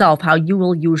yourself how you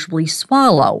will usually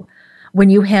swallow when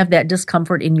you have that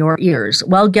discomfort in your ears.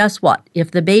 Well, guess what?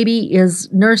 If the baby is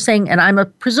nursing, and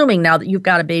I'm presuming now that you've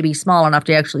got a baby small enough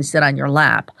to actually sit on your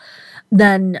lap,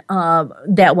 then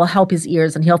that will help his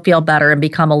ears and he'll feel better and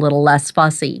become a little less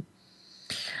fussy.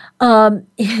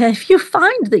 If you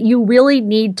find that you really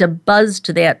need to buzz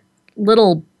to that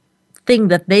little thing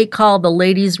that they call the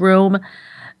ladies' room,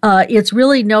 it's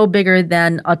really no bigger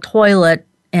than a toilet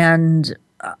and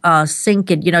sink,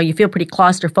 and you feel pretty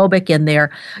claustrophobic in there.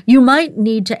 You might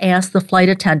need to ask the flight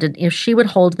attendant if she would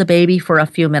hold the baby for a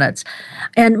few minutes.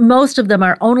 And most of them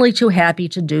are only too happy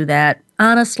to do that.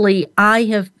 Honestly, I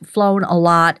have flown a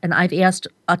lot, and I've asked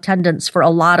attendants for a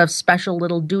lot of special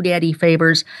little doodaddy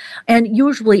favors, and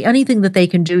usually anything that they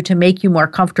can do to make you more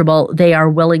comfortable, they are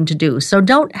willing to do. So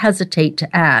don't hesitate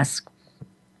to ask.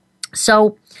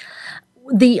 So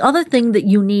the other thing that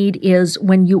you need is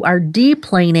when you are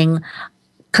deplaning,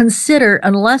 consider,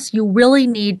 unless you really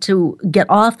need to get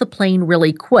off the plane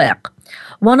really quick,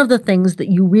 one of the things that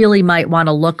you really might want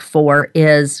to look for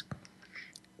is,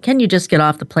 can you just get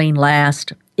off the plane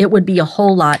last? It would be a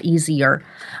whole lot easier.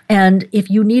 And if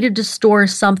you needed to store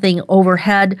something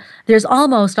overhead, there's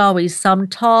almost always some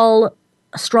tall,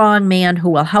 strong man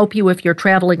who will help you if you're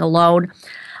traveling alone.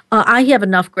 I have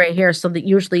enough gray hair so that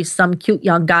usually some cute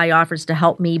young guy offers to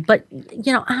help me. But,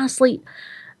 honestly,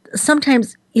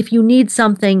 sometimes if you need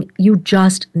something, you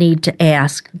just need to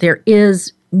ask. There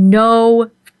is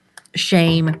no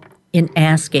shame in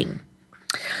asking.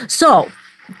 So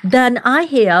then I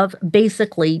have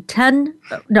basically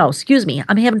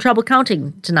I'm having trouble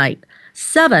counting tonight.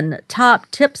 7 top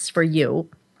tips for you,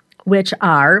 which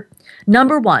are,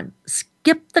 number 1,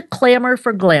 skip the clamor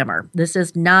for glamour. This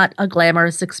is not a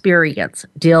glamorous experience.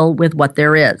 Deal with what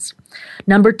there is.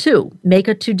 Number 2, make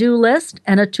a to-do list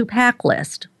and a to-pack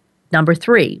list. Number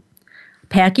 3,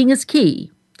 packing is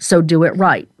key, so do it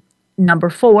right. Number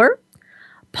 4,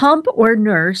 pump or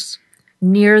nurse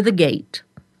near the gate.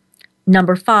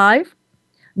 Number 5,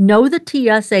 know the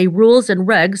TSA rules and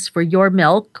regs for your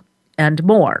milk and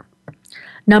more.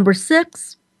 Number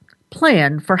 6,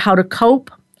 plan for how to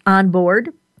cope on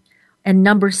board. And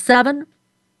number 7,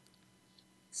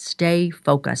 stay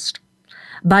focused.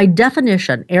 By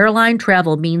definition, airline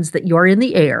travel means that you're in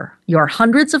the air. You're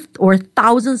hundreds of or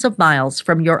thousands of miles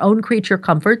from your own creature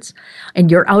comforts,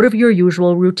 and you're out of your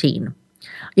usual routine.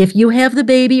 If you have the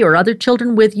baby or other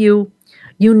children with you,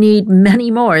 you need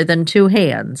many more than 2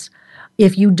 hands.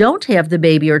 If you don't have the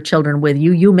baby or children with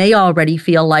you, you may already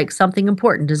feel like something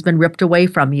important has been ripped away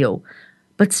from you.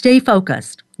 But stay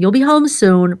focused. You'll be home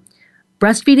soon.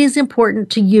 Breastfeeding is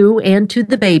important to you and to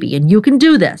the baby, and you can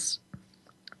do this.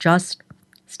 Just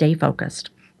stay focused.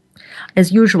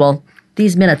 As usual,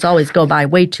 these minutes always go by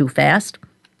way too fast.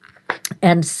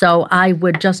 And so I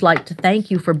would just like to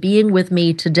thank you for being with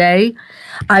me today.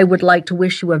 I would like to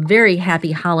wish you a very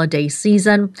happy holiday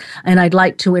season, and I'd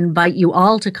like to invite you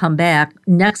all to come back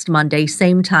next Monday,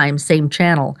 same time, same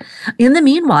channel. In the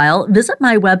meanwhile, visit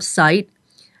my website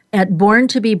at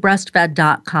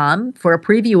borntobebreastfed.com for a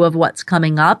preview of what's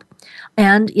coming up.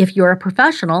 And if you're a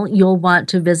professional, you'll want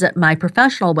to visit my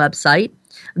professional website.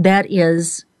 That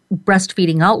is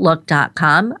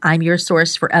breastfeedingoutlook.com. I'm your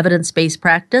source for evidence-based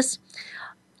practice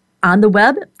on the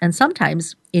web and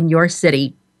sometimes in your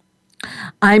city.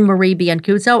 I'm Marie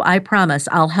Biancuzzo. I promise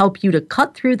I'll help you to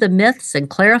cut through the myths and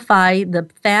clarify the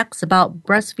facts about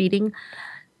breastfeeding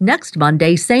next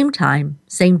Monday, same time,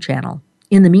 same channel.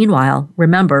 In the meanwhile,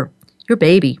 remember, your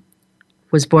baby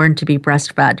was born to be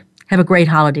breastfed. Have a great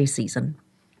holiday season.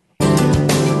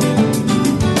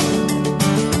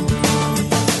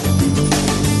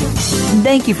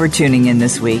 Thank you for tuning in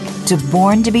this week to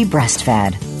Born to be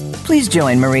Breastfed. Please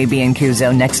join Marie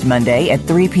Biancuzzo next Monday at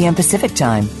 3 p.m. Pacific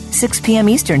Time, 6 p.m.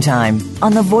 Eastern Time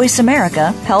on the Voice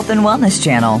America Health and Wellness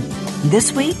Channel.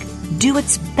 This week, do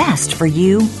what's best for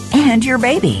you and your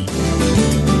baby.